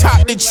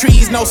 Chop the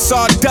trees, no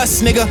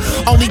sawdust, nigga.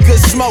 Only good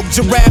smoke,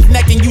 giraffe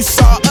neck, and you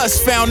saw us.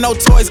 Found no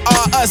toys,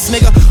 all us,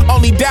 nigga.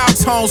 Only dial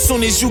tone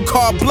soon as you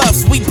call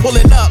bluffs. We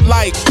pulling up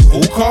like,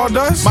 who called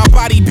us? My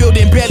body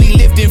building, barely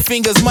lifting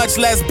fingers, much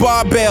less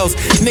barbells.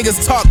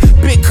 Niggas talk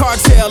big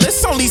cartel,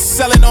 it's only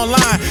selling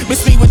online.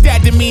 Miss me with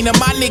that demeanor,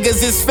 my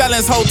niggas is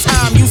felons whole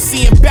time. You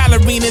seeing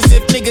ballerinas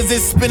if niggas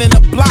is spinning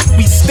a block.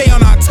 We stay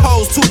on our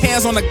toes, 2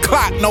 hands on the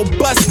clock. No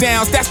bust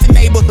downs, that's the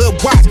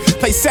neighborhood watch.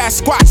 Play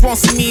Sasquatch, won't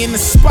see me in the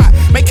spot.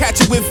 May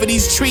catch a whiff for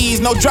these trees,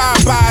 no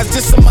drive-bys,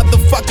 just some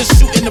motherfuckers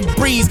shooting the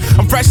breeze.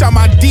 I'm fresh out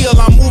my deal,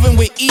 I'm moving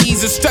with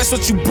ease. It's stress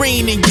what you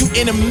bring and you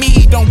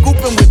enemy. Don't group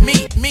in with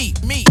me,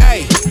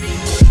 hey.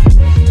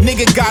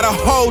 Nigga got a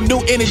whole new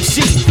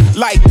energy.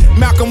 Like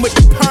Malcolm with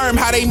the perm,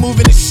 how they move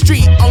in the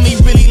street. Only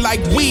really like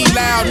we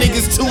loud,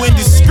 niggas too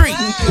indiscreet.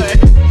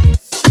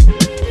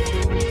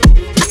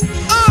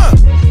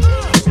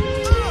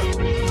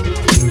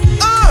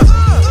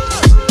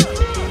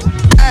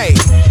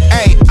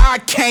 I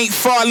can't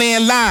fall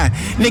in line.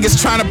 Niggas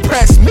tryna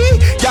press me,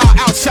 y'all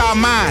out y'all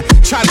mind.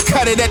 Try to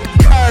cut it at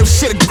the curve,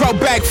 shit'll grow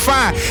back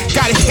fine.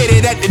 Gotta hit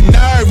it at the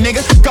nerve,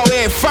 nigga. Go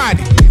ahead, find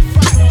it.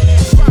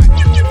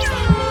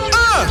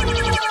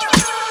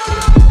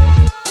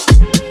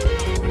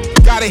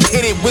 Gotta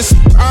hit it with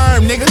some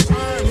perm,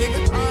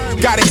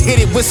 nigga. Gotta hit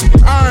it with some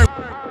perm.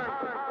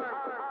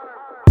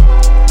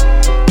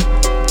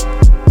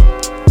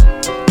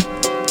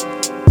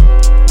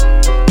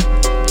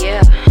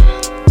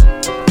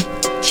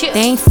 They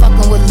ain't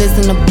fucking with Liz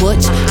and the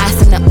Butch. I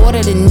send the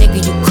order, the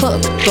nigga you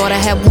cook. Thought I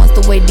had once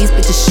the way these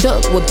bitches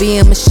shook. Would be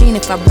a machine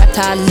if I rapped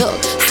how I look.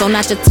 So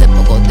not your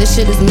typical, this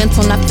shit is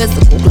mental, not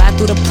physical. Glide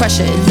through the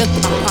pressure,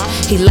 elliptical.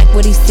 He like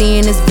what he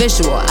seeing is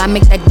visual. I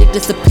make that dick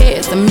disappear,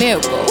 it's a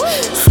miracle.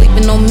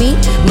 Sleeping on me,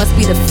 must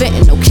be the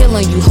fitting. No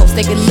killing you, hoes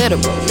take it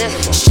literal.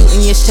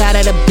 Shooting your shot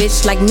at a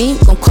bitch like me,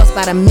 gon' cost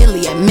about $1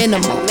 million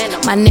minimum.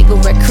 My nigga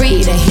Red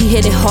Creed, and he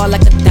hit it hard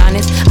like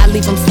Adonis. I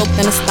leave him soaked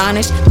and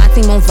astonished. My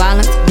team on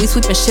violence, we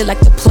sweeping shit like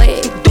the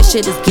plague. This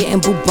shit is getting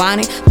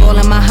bubonic.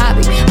 Ballin' my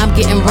hobby, I'm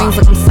getting rings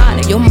like I'm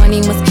Sonic. Your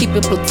money must keep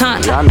it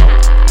platonic.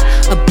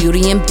 A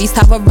beauty and beast,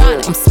 how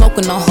ironic. I'm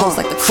smoking on hoes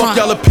like the Fuck chronic.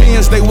 y'all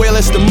opinions, they way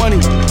less than money.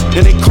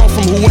 And they come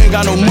from who ain't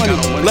got no money.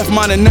 Left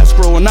mine in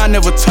escrow and I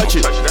never touch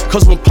it.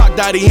 Cause when Pac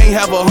died, he ain't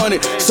have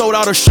 100. Sold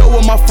out a show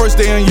on my first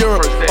day in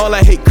Europe. All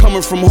that hate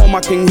coming from home,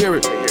 I can hear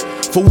it.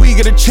 For we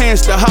get a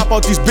chance to hop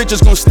out, these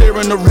bitches gon' stare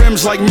in the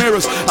rims like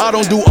mirrors. I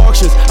don't do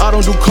auctions, I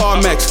don't do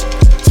CarMax.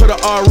 To the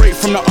R8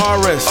 from the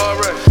RS.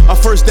 Our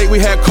first date we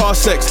had car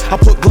sex. I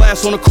put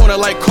glass on the corner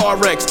like car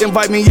wrecks.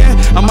 Invite me in,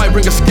 I might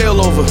bring a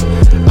scale over.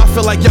 I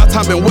feel like y'all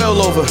time been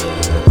well over.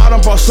 I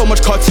done brought so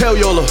much cartel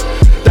yola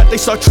that they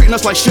start treating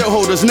us like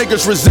shareholders.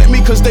 Niggas resent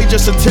me cause they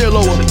just a tear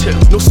lower.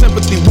 No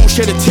sympathy, won't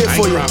shed a tear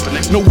for you.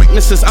 No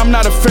weaknesses, I'm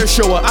not a fair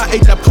shower. I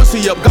ate that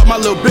pussy up, got my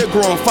little bit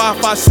growing. 5,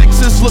 5,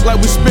 6s look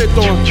like we spit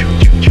on.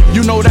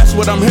 You know that's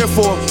what I'm here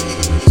for.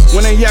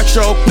 When they yak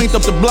show, cleaned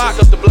up the block.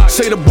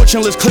 Say the butch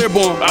and Liz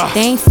Clearborn.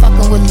 They ain't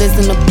fucking with Liz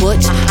and the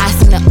butch. I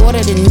seen the order,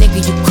 the nigga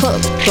you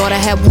cook. Thought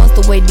I had once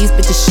the way these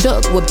bitches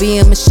shook. Would be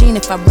a machine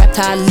if I rapped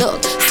how I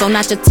look. So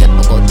not your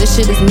typical, this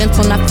shit is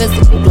mental, not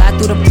physical. Glide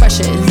through the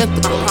pressure,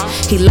 elliptical.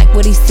 He like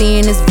what he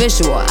seeing is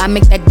visual. I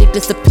make that dick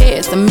disappear,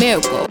 it's a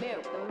miracle.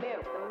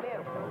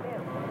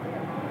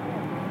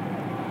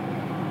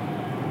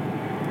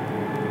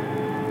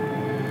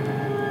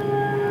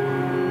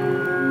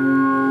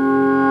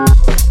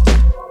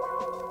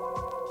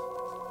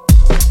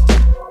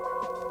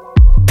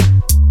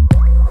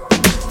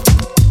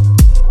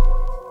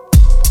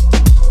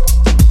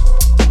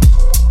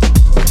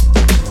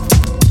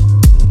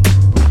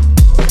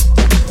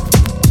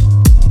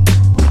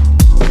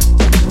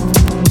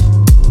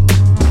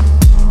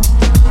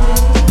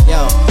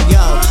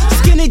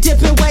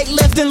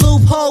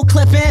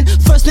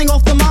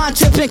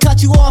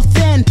 Cut you off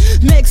then.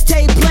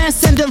 Mixtape plan,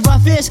 sending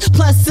roughish.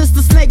 Plus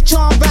sister snake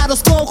charm, rattle,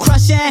 skull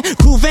crushing.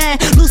 Grooving,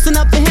 loosen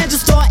up the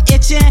hinges, start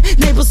itching.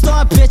 Neighbors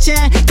start bitching.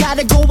 Got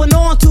it going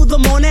on to the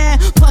morning.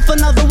 Puff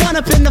another one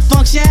up in the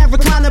function.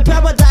 Recliner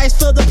paradise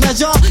for the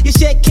pleasure. Your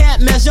shit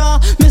can't measure.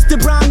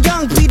 Mr. Brown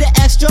Young be the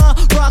extra.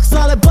 Rock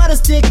solid butter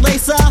stick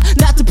lacer.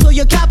 Not to pull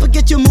your cap or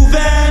get you moving.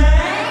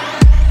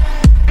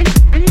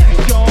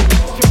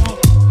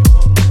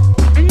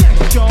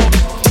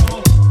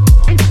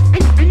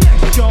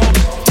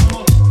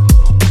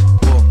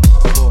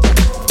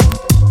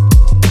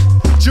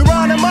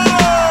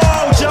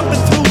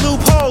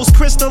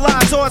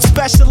 Crystallize art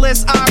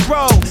specialist, I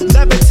roll.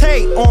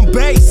 Levitate on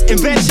bass.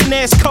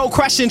 Inventionist,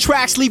 co-crushing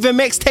tracks, leaving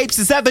mixtapes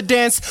as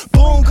evidence.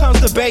 Boom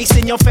comes the bass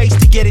in your face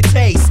to get it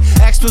taste.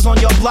 Extras on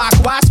your block,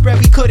 widespread,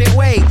 we couldn't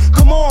wait.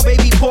 Come on,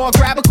 baby, pour,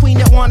 grab a queen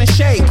that wanna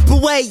shake.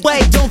 But wait,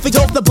 don't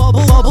forget the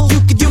bubble. You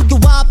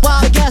could wop,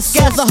 I guess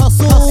the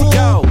hustle.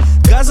 Yo,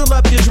 guzzle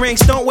up your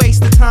drinks, don't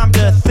waste the time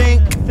to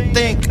think.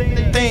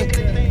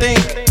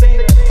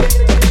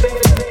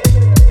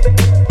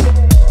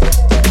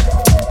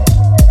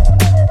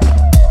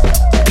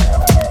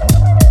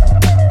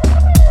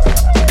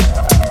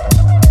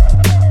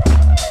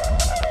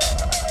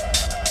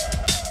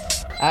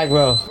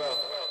 Aggro.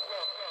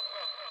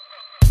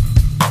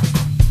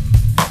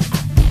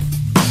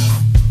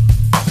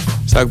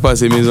 Sak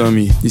passe mes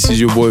amis, this is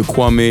your boy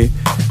Kwame,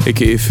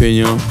 aka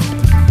Feignant.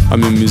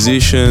 I'm a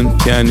musician,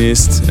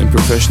 pianist, and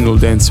professional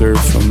dancer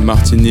from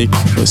Martinique,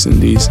 West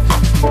Indies.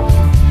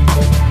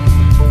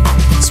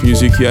 It's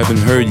music you haven't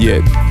heard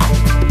yet,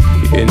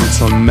 and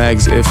it's on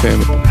Magz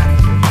FM.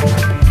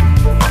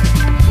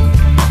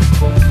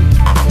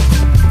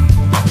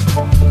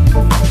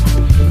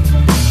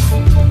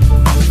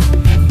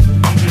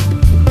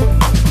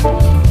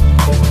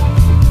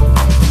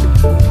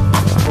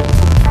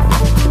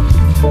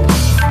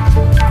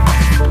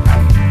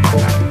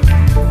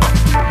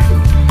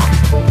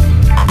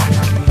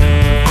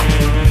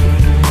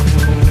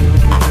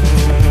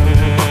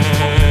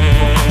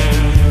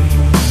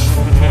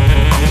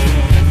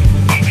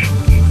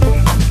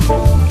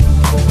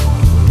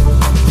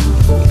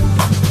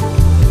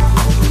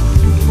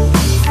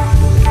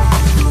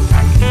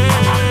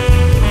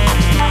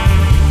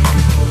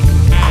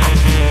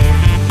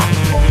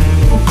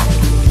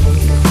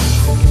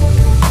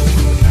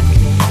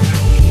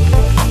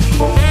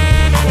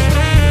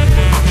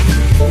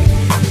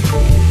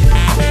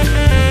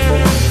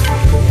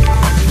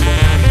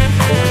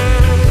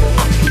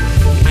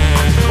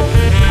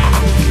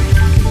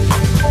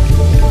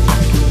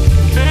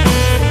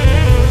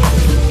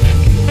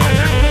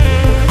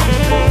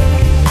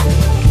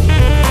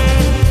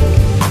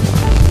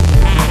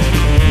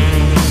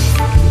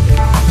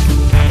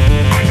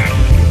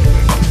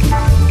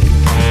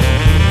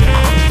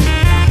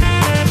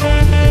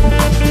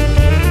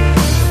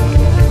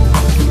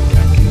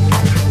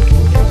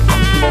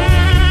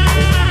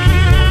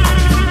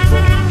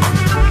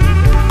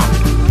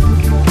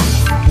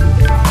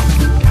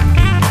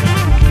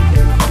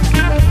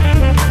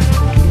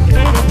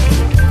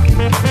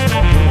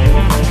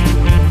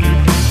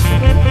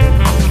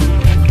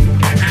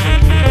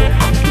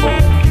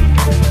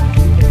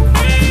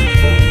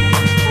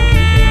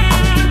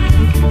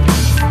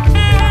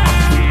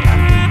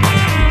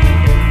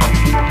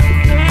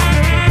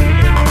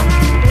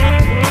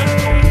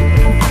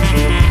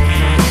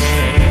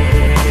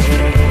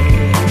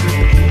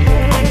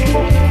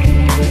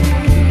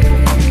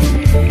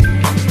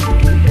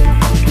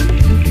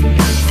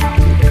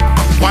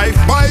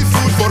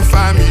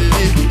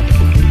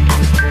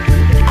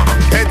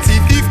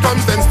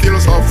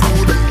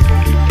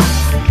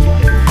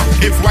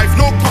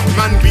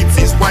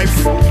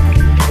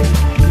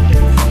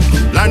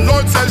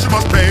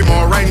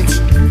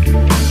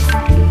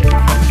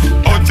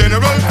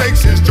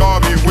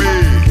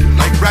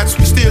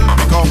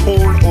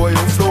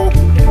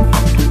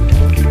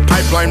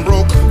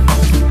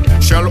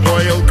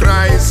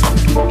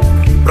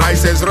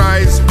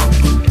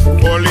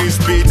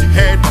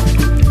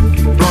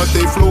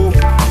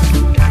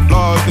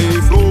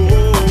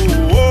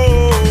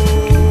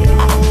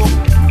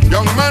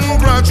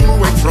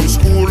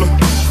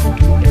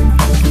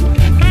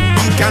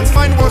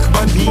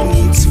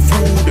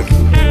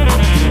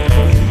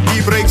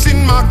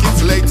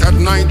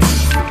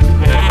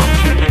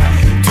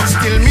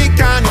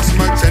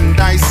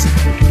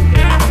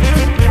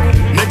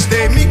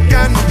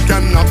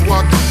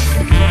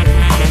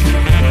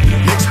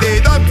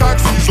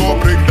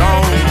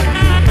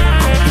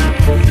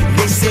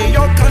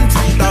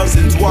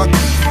 walk.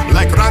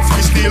 Like rats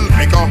we still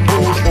make a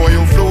whole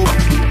oil flow.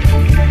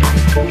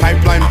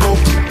 Pipeline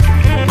broke,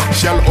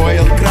 Shell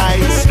oil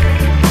cries,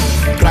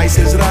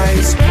 prices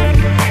rise.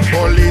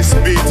 Police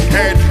beat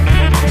head,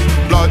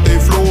 blood they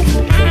flow,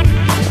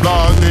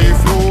 blood they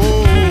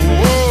flow.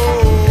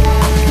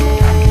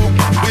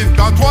 We've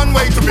got one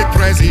way to be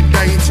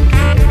president.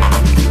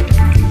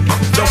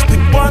 Just pick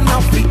one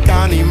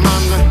African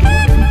man,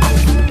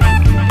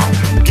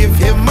 give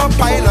him a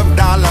pile of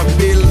dollar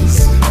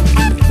bills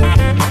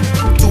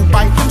to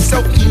buy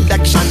himself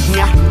election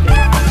here.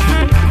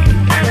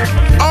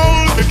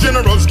 All the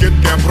generals get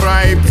their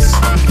bribes.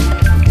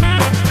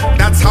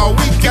 That's how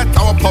we get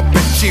our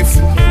puppet chief.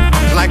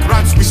 Like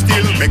rats we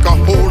still make a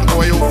whole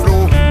oil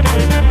flow.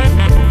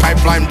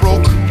 Pipeline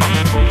broke,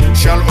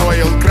 Shell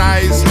oil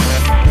cries,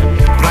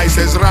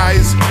 prices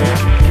rise.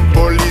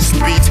 Police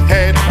beat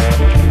head,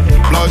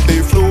 blood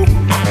they flow,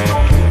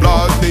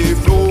 blood they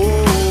flow.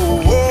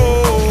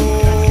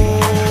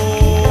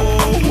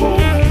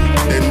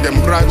 Then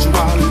them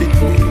gradually,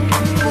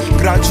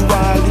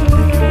 gradually,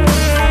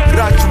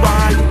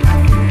 gradually,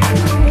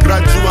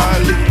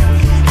 gradually.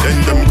 Then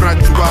them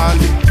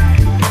gradually,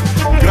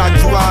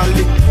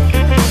 gradually,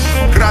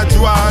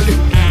 gradually.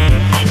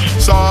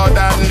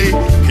 Suddenly,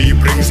 he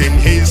brings in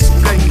his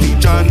friendly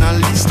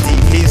journalist,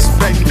 his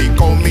friendly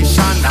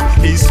commissioner,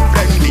 his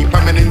friendly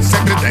permanent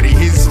secretary,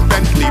 his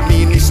friendly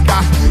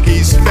minister,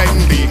 his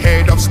friendly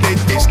head of state.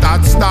 They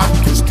start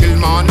to steal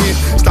money,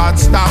 start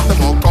the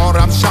more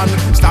corruption,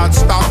 start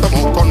the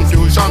more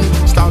confusion,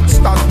 start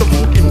the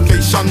more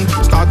inflation,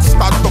 start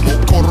the more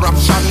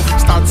corruption,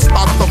 start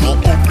the more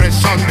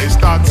oppression. They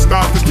start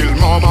to steal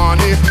more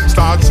money,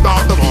 start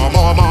the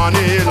more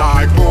money,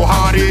 like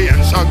Buhari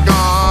and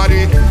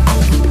Shagari.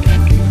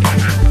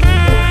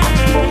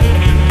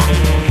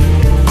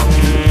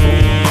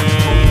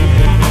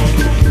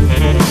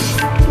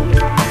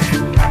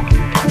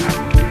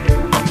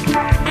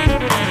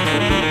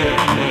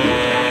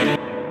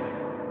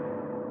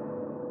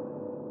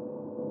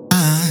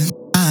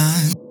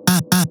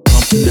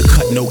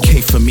 No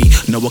K for me.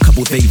 Know a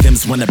couple they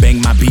thems wanna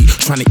bang my beat.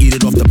 Tryna eat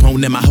it off the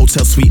bone in my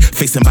hotel suite.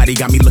 Facing body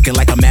got me looking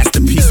like a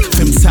masterpiece.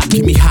 Fem top,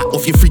 get me hot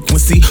off your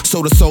frequency.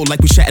 Soul to soul like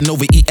we chatting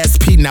over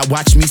ESP. Now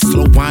watch me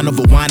slow wine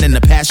over wine and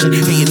the passion.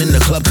 Hating in the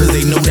club cause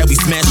they know that we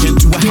smashing.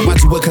 Do it how I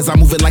do it cause I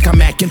move it like I'm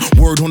macking.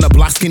 Word on the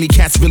block, skinny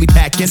cats really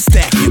packing.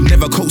 Stack,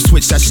 never code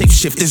switch, that shape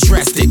shift is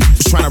drastic.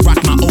 Was tryna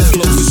rock my old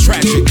flows is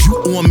tragic.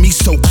 You on me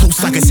so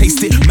close I can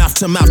taste it. Mouth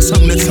to mouth,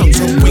 tongue to tongue,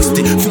 don't waste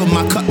it. Fill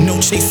my cup,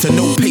 no chaser,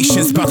 no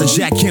patience. Bout to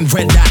jack in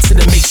red dot to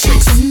the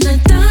matrix. In the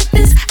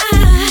darkness,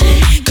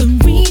 I can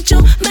read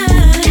your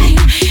mind.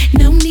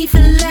 No need for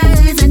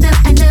lies.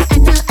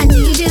 I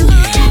need you.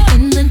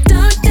 In the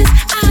darkness,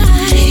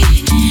 I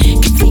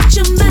can read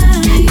your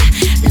mind.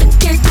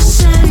 Look at the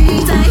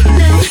signs, I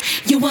know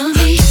you want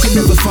me. You can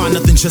never find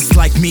nothing just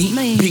like me.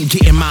 Been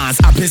getting mines,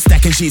 I've been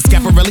stacking G's.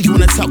 Scaparelli on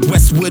the tuck,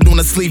 Westwood on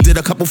the sleeve. Did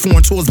a couple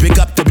foreign tours, big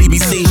up the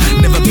BBC.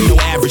 Never be no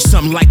average,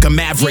 something like a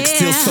maverick.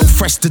 Still so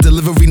fresh, the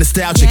delivery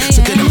nostalgic.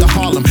 Took it up to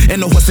Harlem,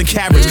 and no horse and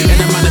carriage. And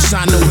I'm out of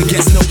shine, no one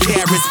gets no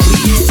carrots,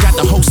 please. Got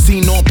the whole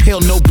scene on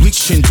pale, no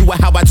bleaching. Do it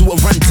how I do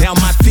it, run down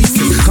my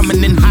thesis.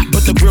 Coming in hot,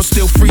 but the grill's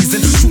still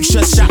freezing. Shoot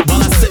shut shot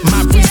while I sip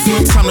my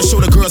reason. Time to show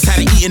the girls how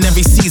to eat in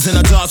every season.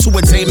 A dog to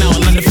a dame out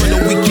in London for the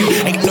weekend.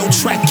 Ain't no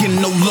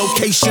tracking, no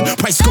location.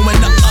 Price going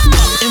up,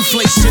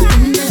 inflation.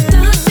 In the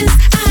darkness,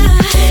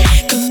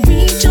 I can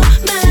read your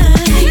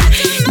mind.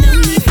 No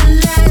need for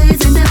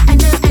lies.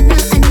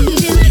 I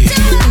need you. In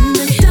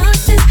the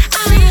darkness,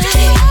 I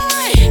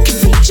can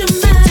read your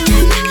mind.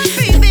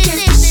 Look at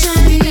the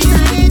signs,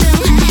 I know.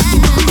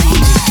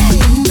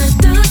 In the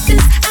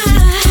darkness, I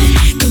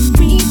can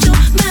read your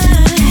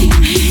mind.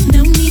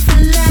 No need for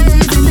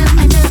lies. I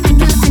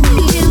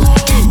need you.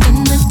 In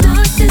the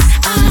darkness,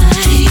 I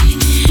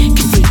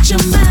can read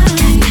your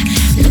mind.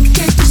 Look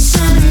at the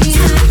signs,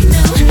 I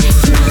know.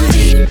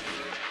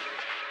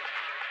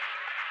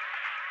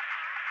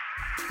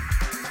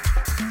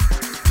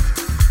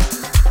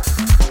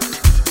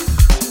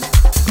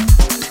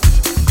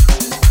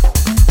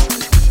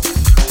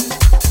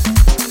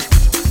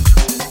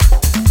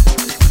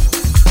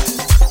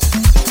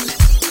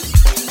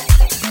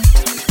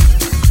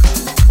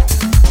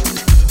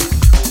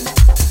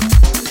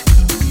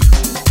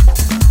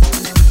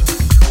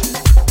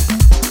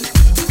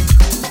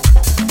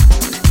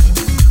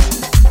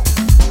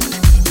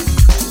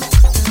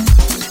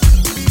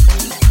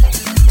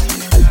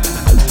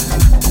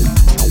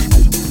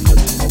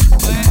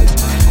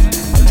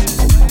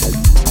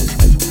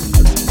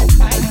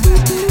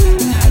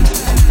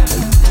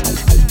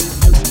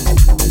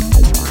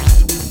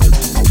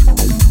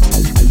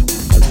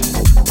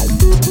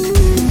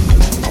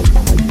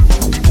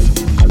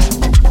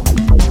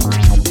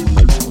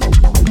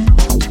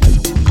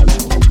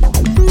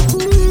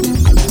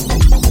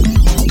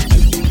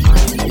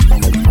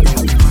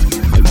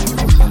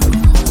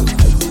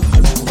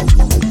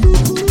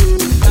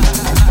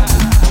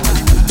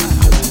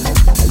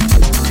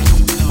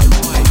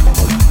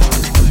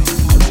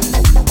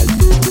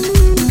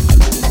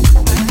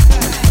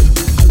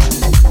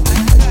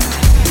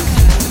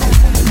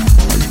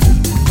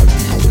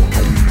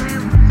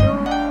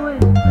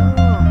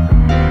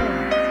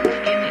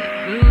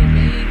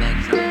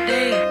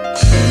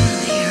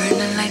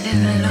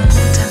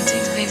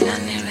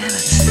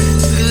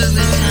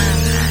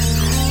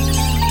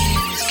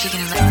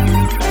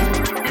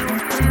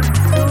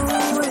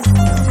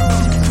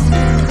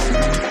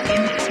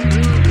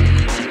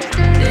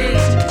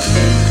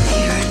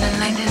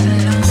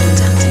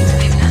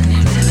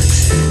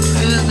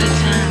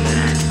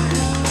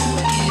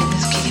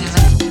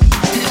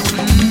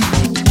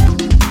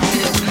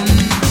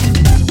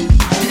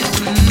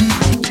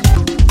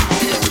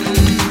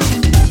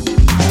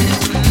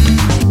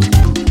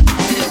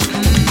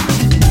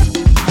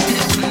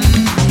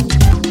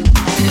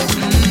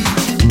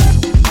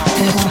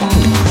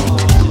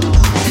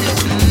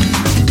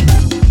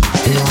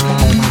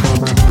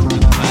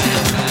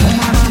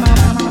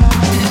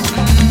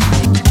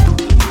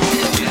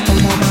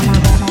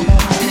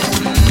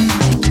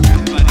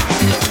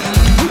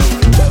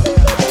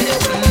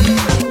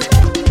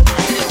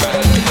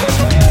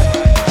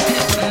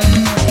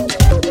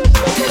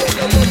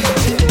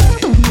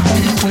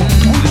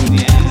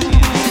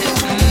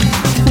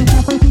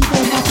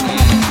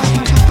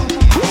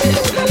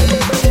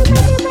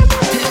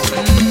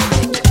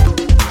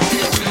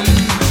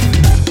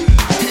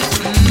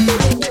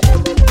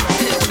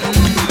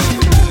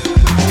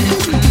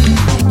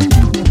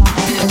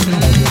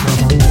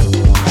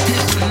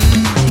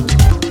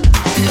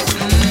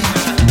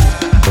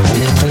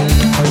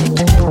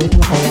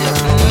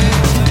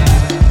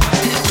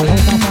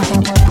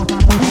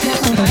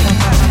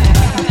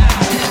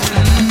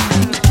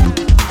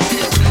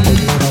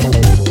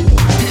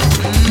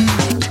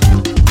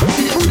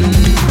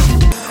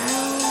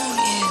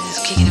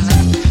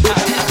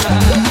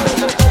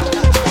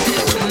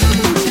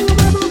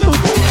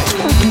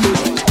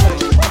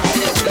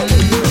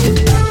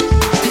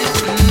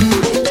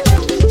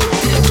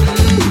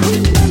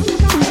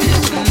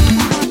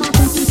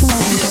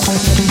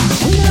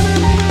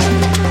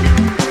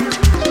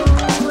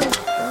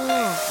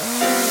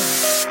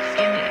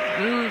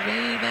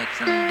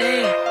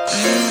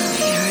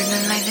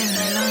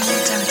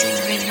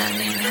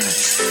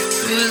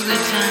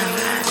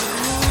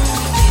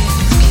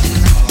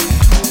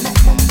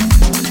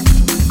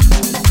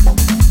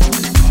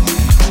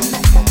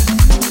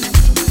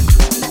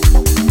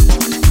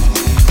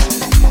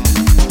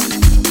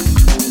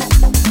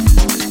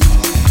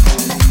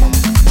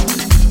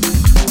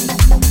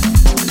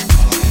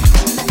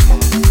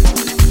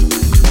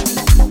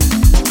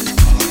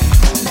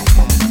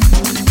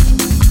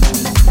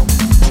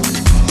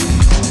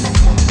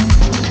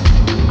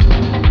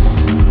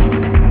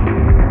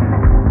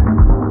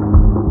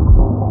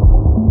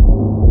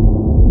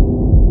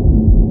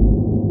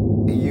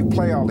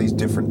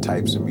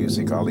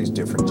 these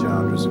different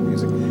genres of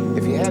music.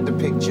 If you had to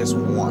pick just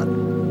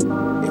one,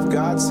 if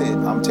God said,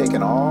 I'm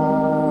taking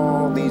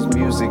all these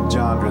music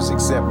genres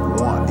except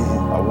one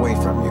away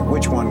from you,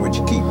 which one would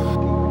you keep?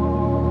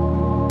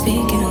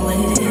 Take it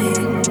away.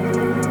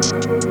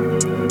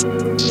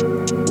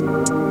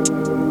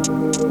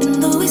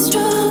 And though we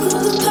struggle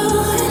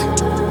apart,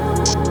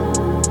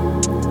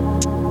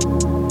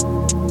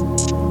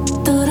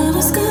 thought I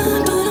was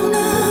good, but I'm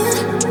not.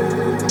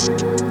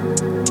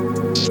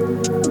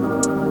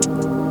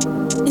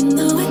 And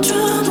though it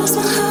troubles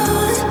my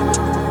heart,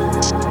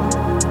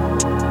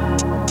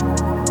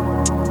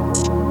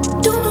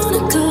 don't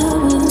wanna go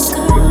with the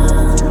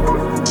scar.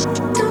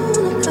 Don't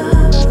wanna go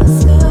with the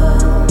scar.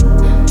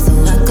 So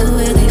I go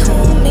where they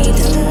hold me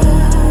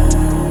down.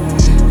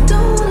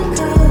 Don't wanna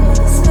go with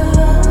the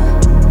scar.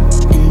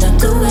 And I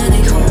go where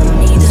they hold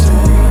me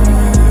down.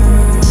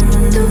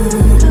 Don't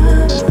wanna go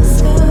with the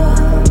scar.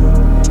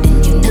 And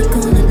you're not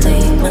gonna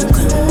take my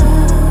crown.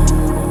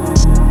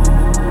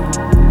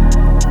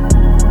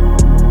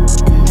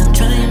 And I'm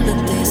trying, but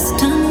this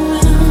time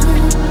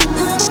around,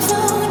 I'm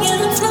flowing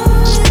and I'm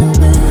floating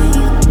away.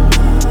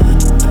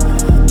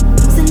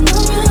 Losing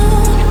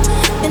around,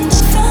 and I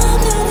found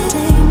that it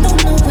ain't on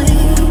my way.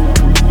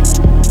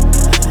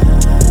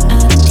 I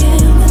don't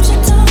care what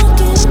you're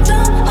talking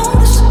about, all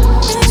the shit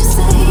that you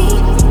say.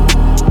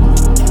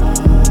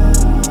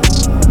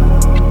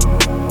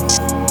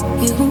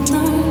 You won't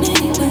learn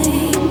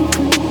anyway.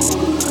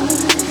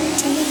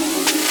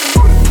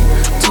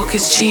 Talk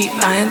is cheap,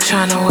 I ain't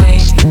tryna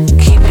wait.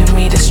 Keeping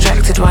me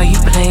distracted while you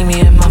play me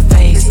in my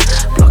face.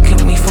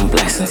 Blocking me from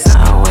blessings that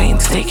are waiting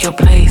to take your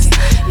place.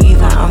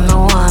 Either I'm the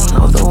one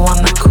or the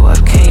one that caught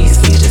a case.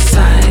 You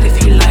decide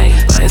if you like,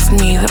 but it's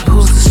me that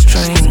pulls the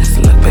strings.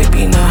 Look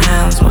baby, no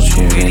hands, watch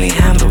me really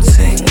handle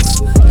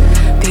things.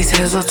 These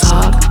hills will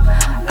talk,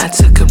 I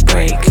took a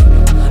break.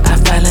 I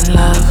fell in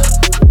love,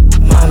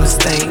 my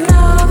mistake.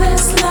 No,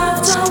 this love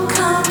don't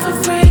come for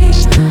free.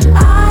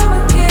 I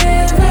would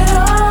give it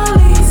all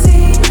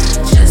easy.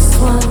 Just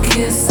one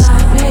kiss, I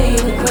pay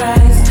the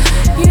price.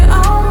 You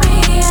owe me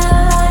a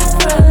life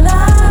for a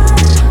lie.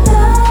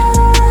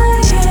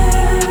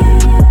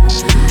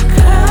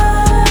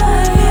 Crying.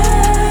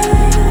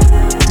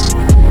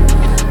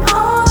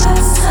 All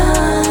this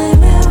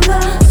time in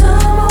the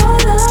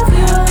tumult of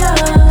your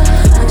love,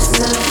 I just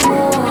let it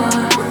fall.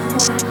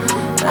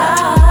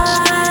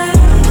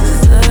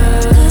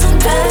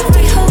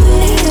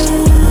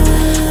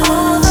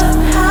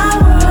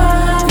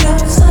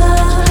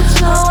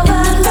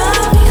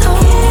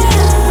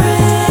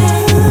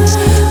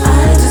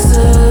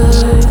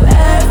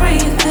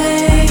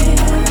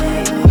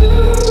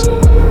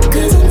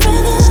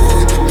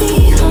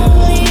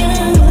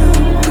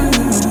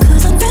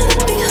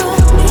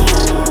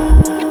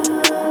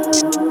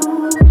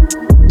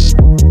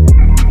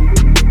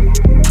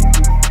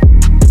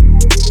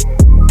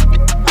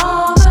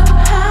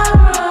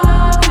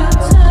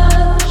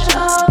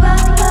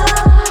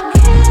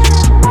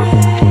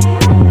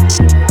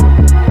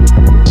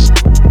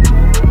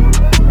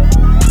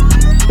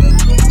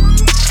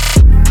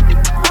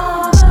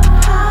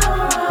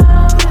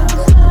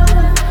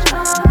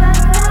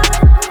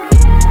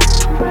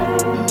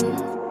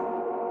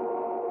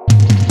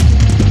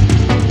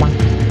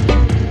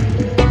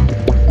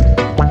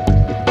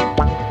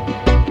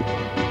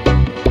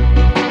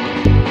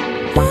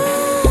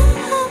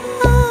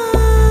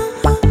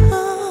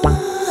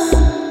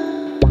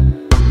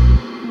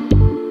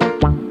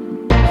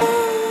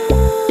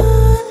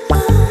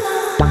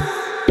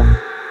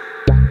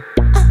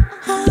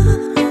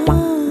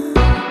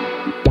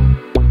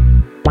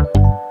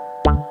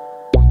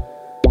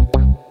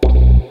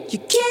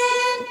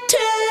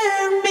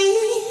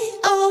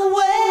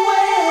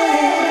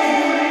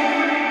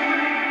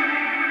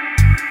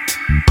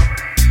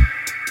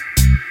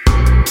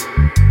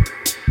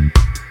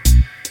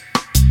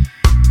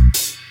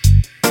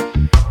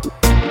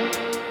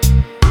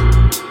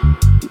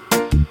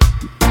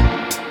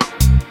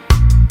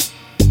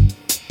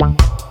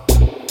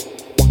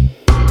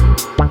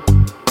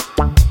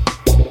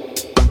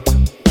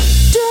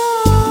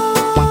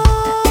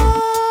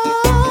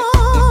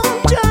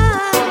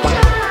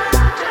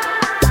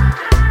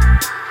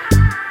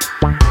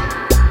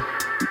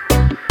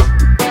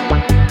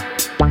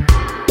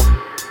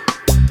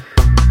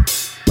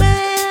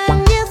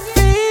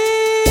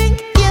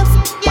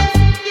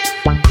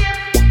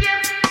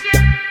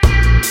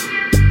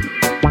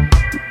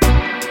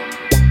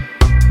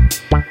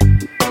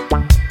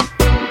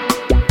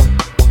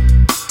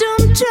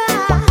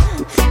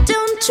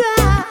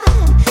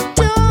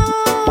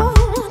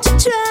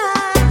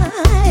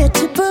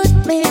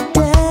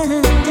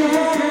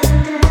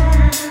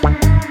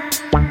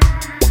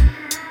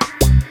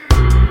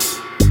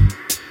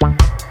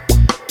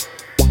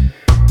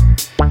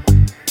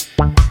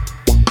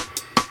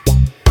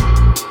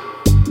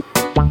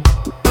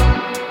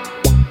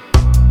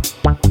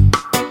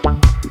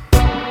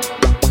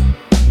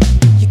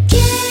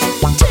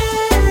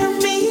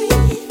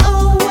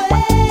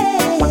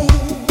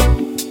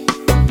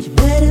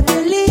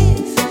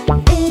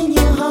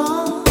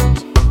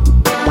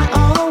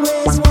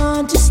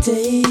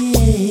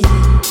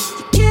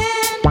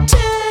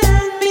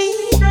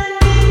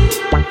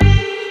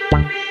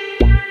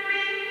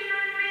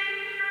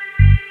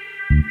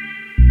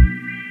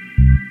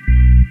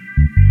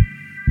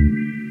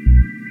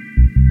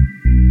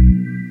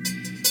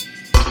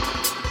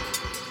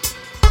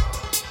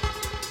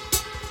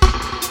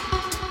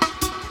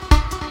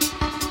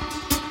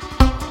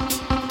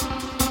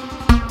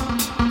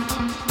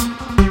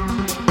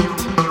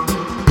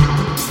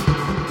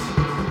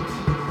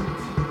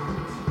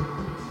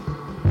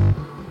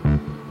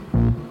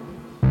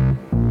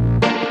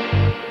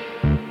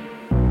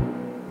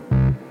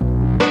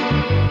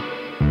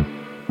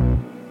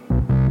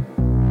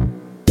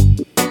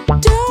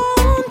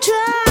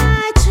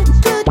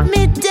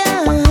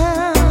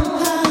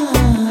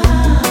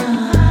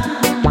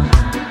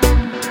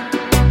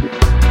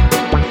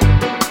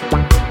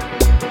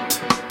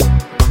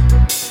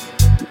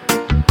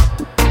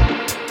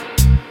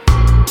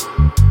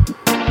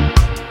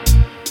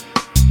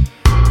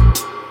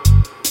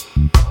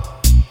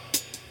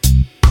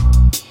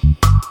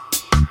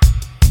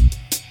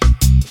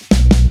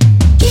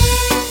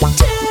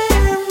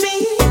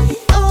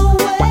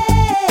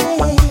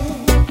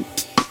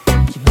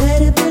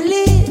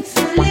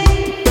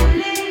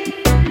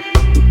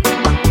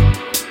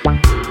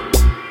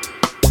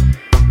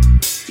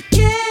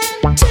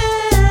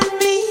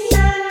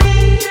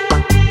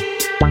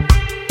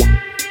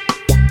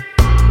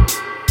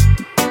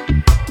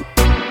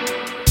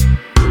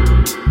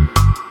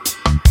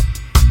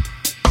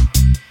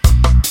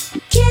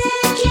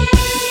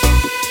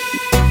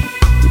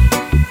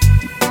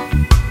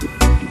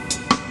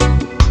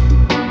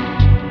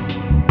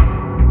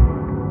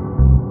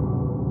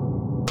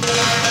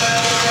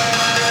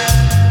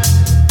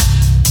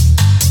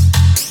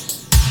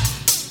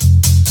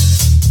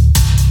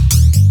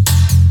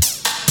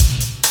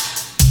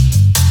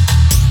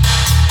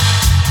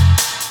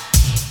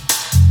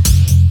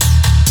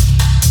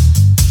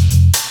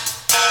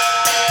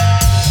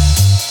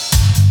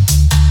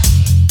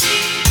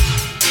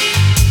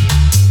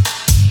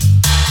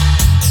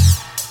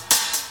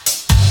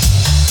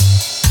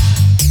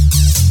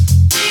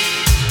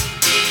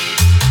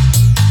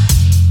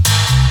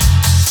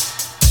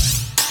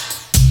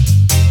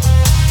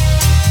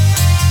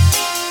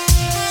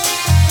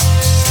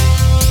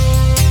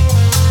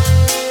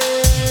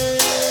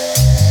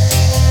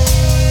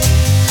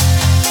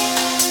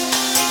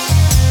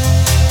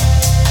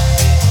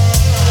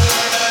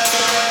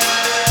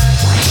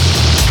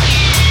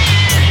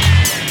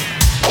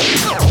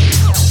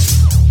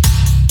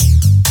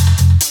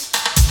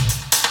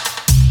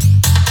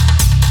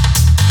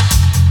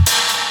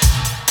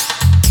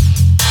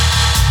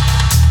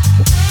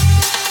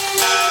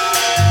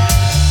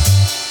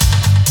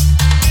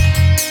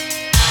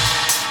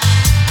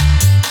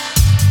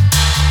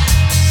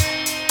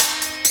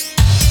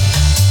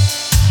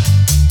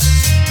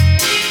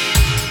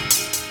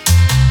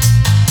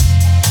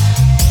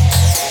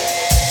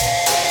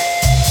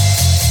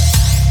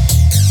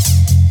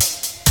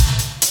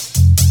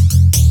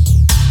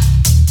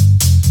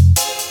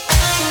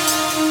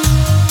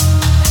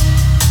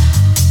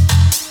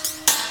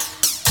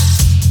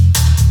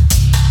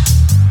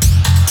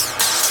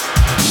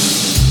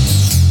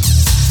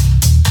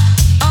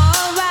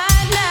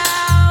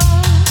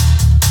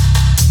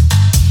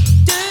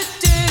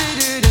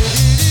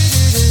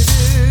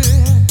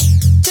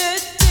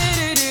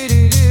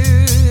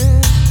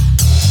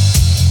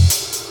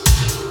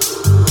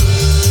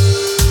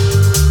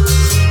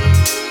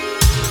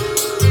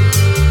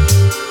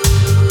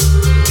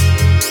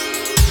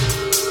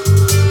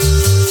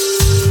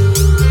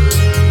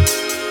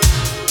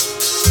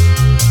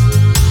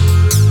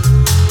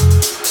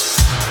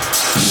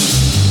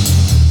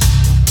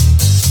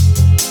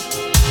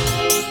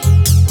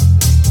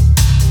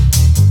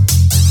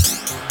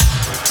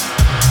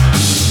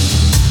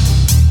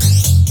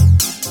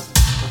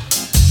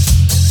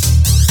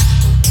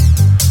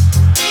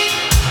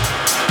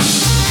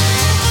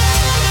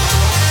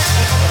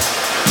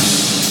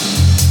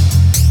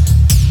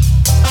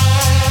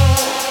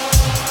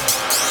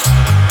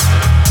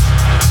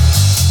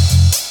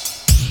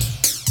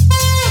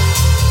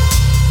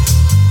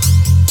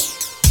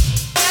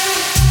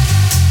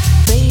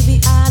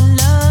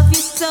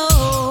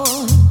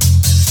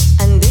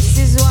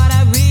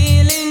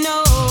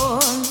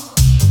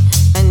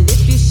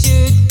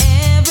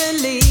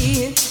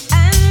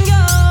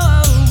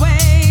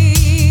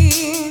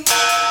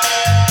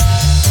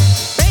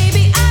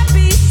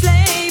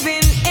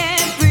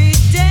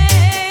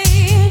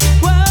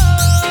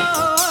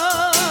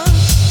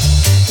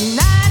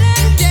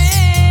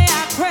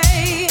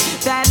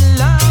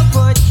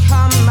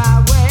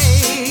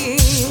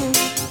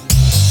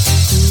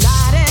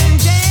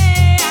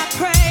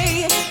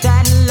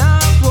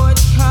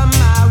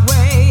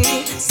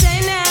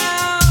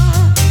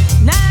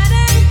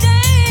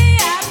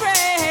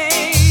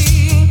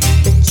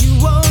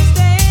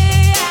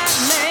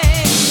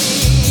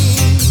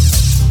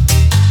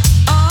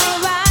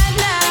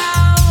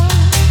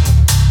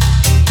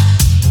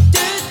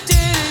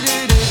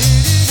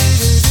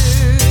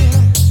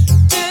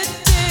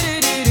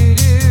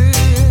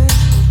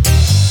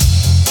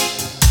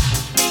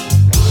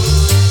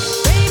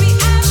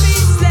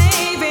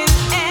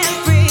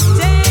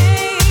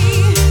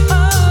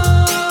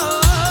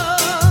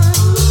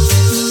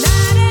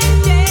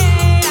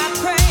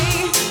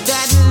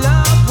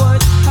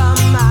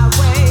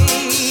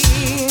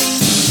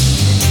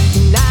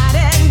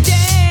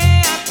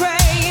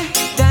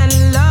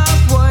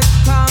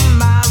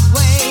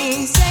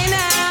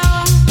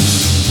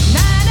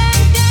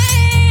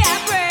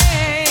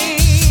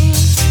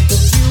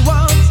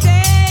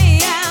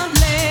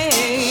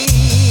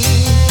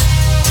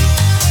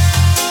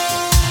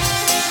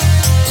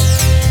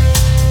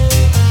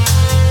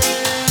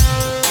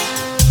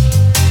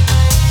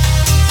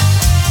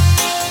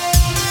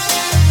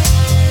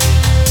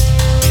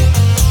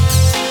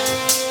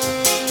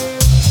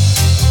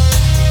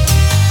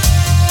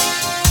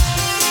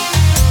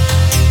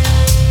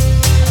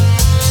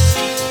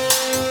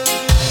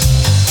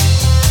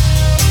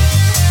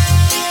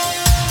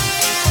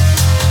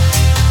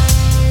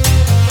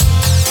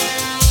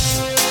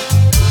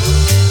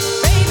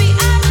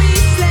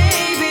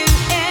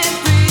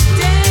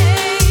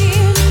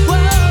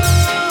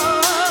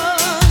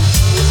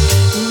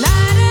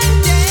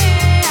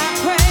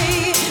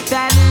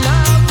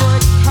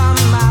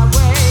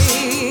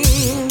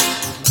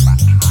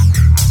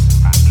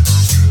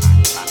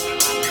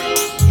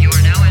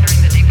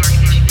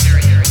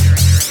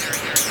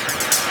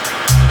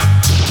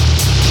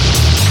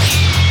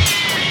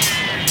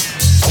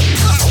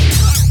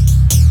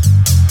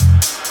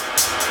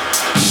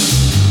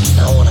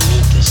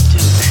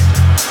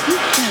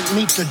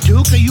 with the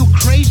Duke. Are you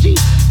crazy?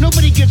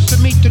 Nobody gets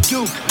to meet the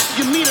Duke.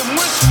 You meet him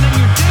once and then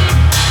you're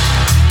dead.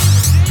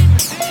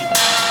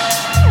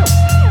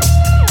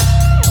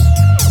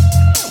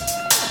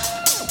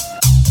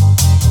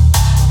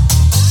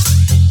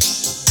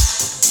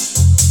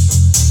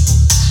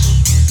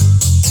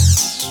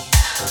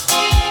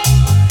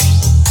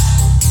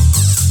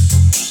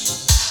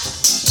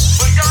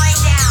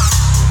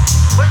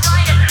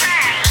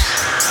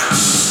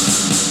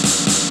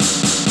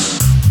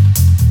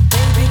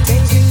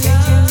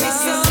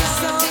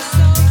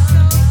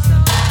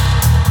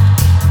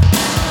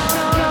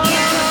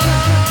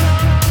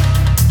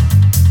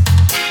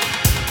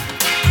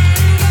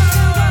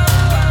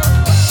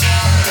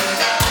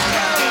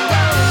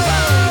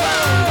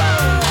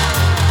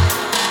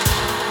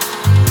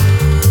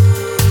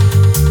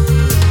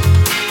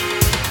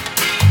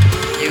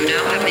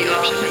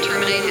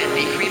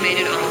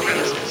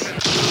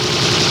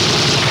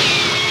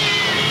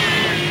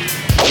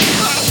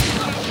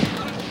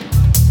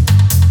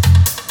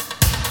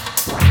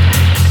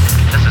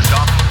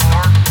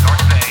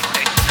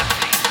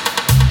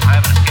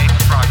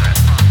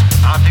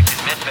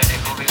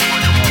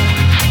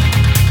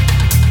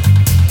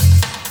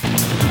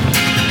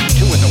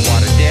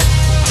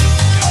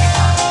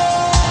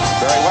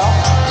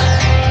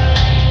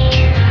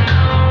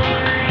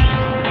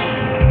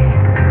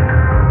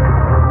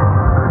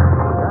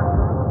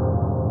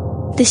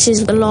 This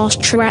is the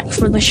last track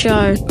for the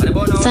show.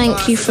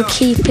 Thank you for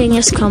keeping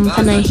us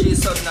company.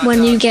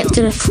 When you get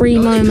to the free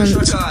moment,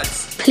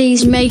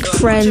 please make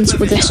friends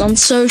with us on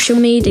social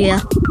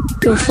media.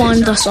 You'll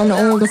find us on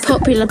all the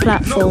popular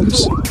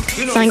platforms.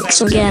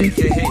 Thanks again.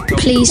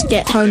 Please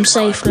get home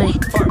safely.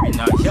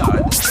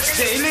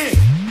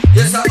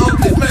 Yes, I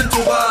upliftment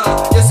to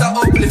bar. Yes, I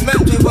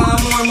upliftment to bar.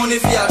 More money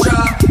for your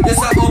job. Yes,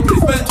 I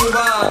upliftment to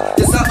bar.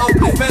 Yes, I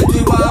upliftment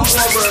to bar.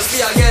 More work for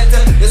your get.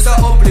 Yes, I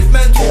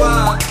upliftment to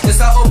bar. Yes,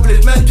 I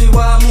upliftment to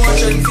bar. More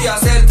trend for your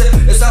set.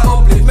 Yes, I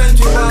upliftment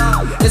to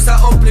bar. Yes, I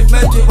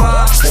upliftment to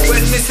bar.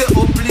 When me say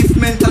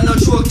upliftment and not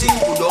joking,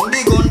 put down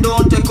the gun,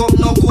 don't take up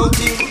no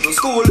coating. Go to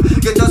school,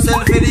 get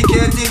yourself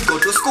educated. Go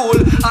to school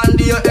and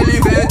you're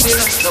elevating.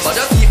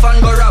 Nobody thief and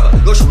go rob.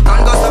 Go shoot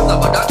and go stab.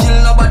 Nobody kill.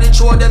 Nobody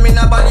throw them in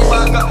a body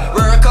bag.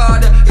 Work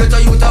hard, get a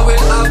youth a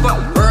will have.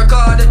 Work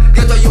hard,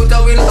 get a youth a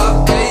will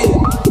have. Hey,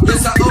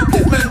 yes I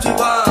upliftment we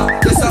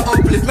want. Yes I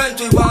upliftment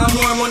we want.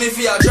 More money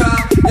for your job.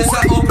 Yes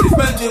I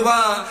upliftment we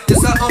want.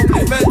 Yes I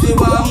upliftment we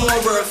want.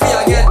 More work for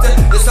your get.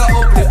 Yes I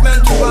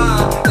upliftment we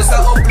want. Yes I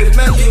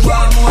upliftment we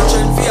want. More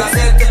trend for your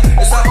set.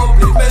 Yes I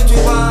upliftment we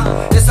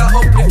want. Yes I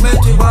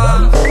upliftment we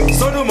want.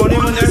 So the money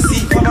when you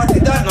see, poverty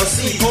that no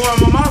see. How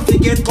am I to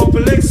get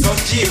couple legs of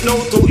cheap? Now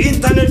to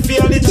internet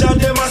feel the job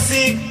them a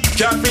see.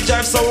 Can't be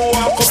drive so we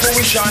walk up a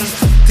vision.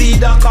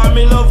 Tida call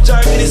me love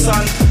drive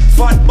Nissan.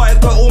 Fat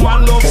bike a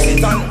woman love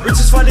sit on.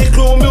 Riches for the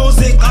crew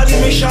music and the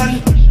mission.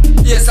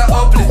 Yes I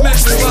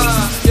upliftment we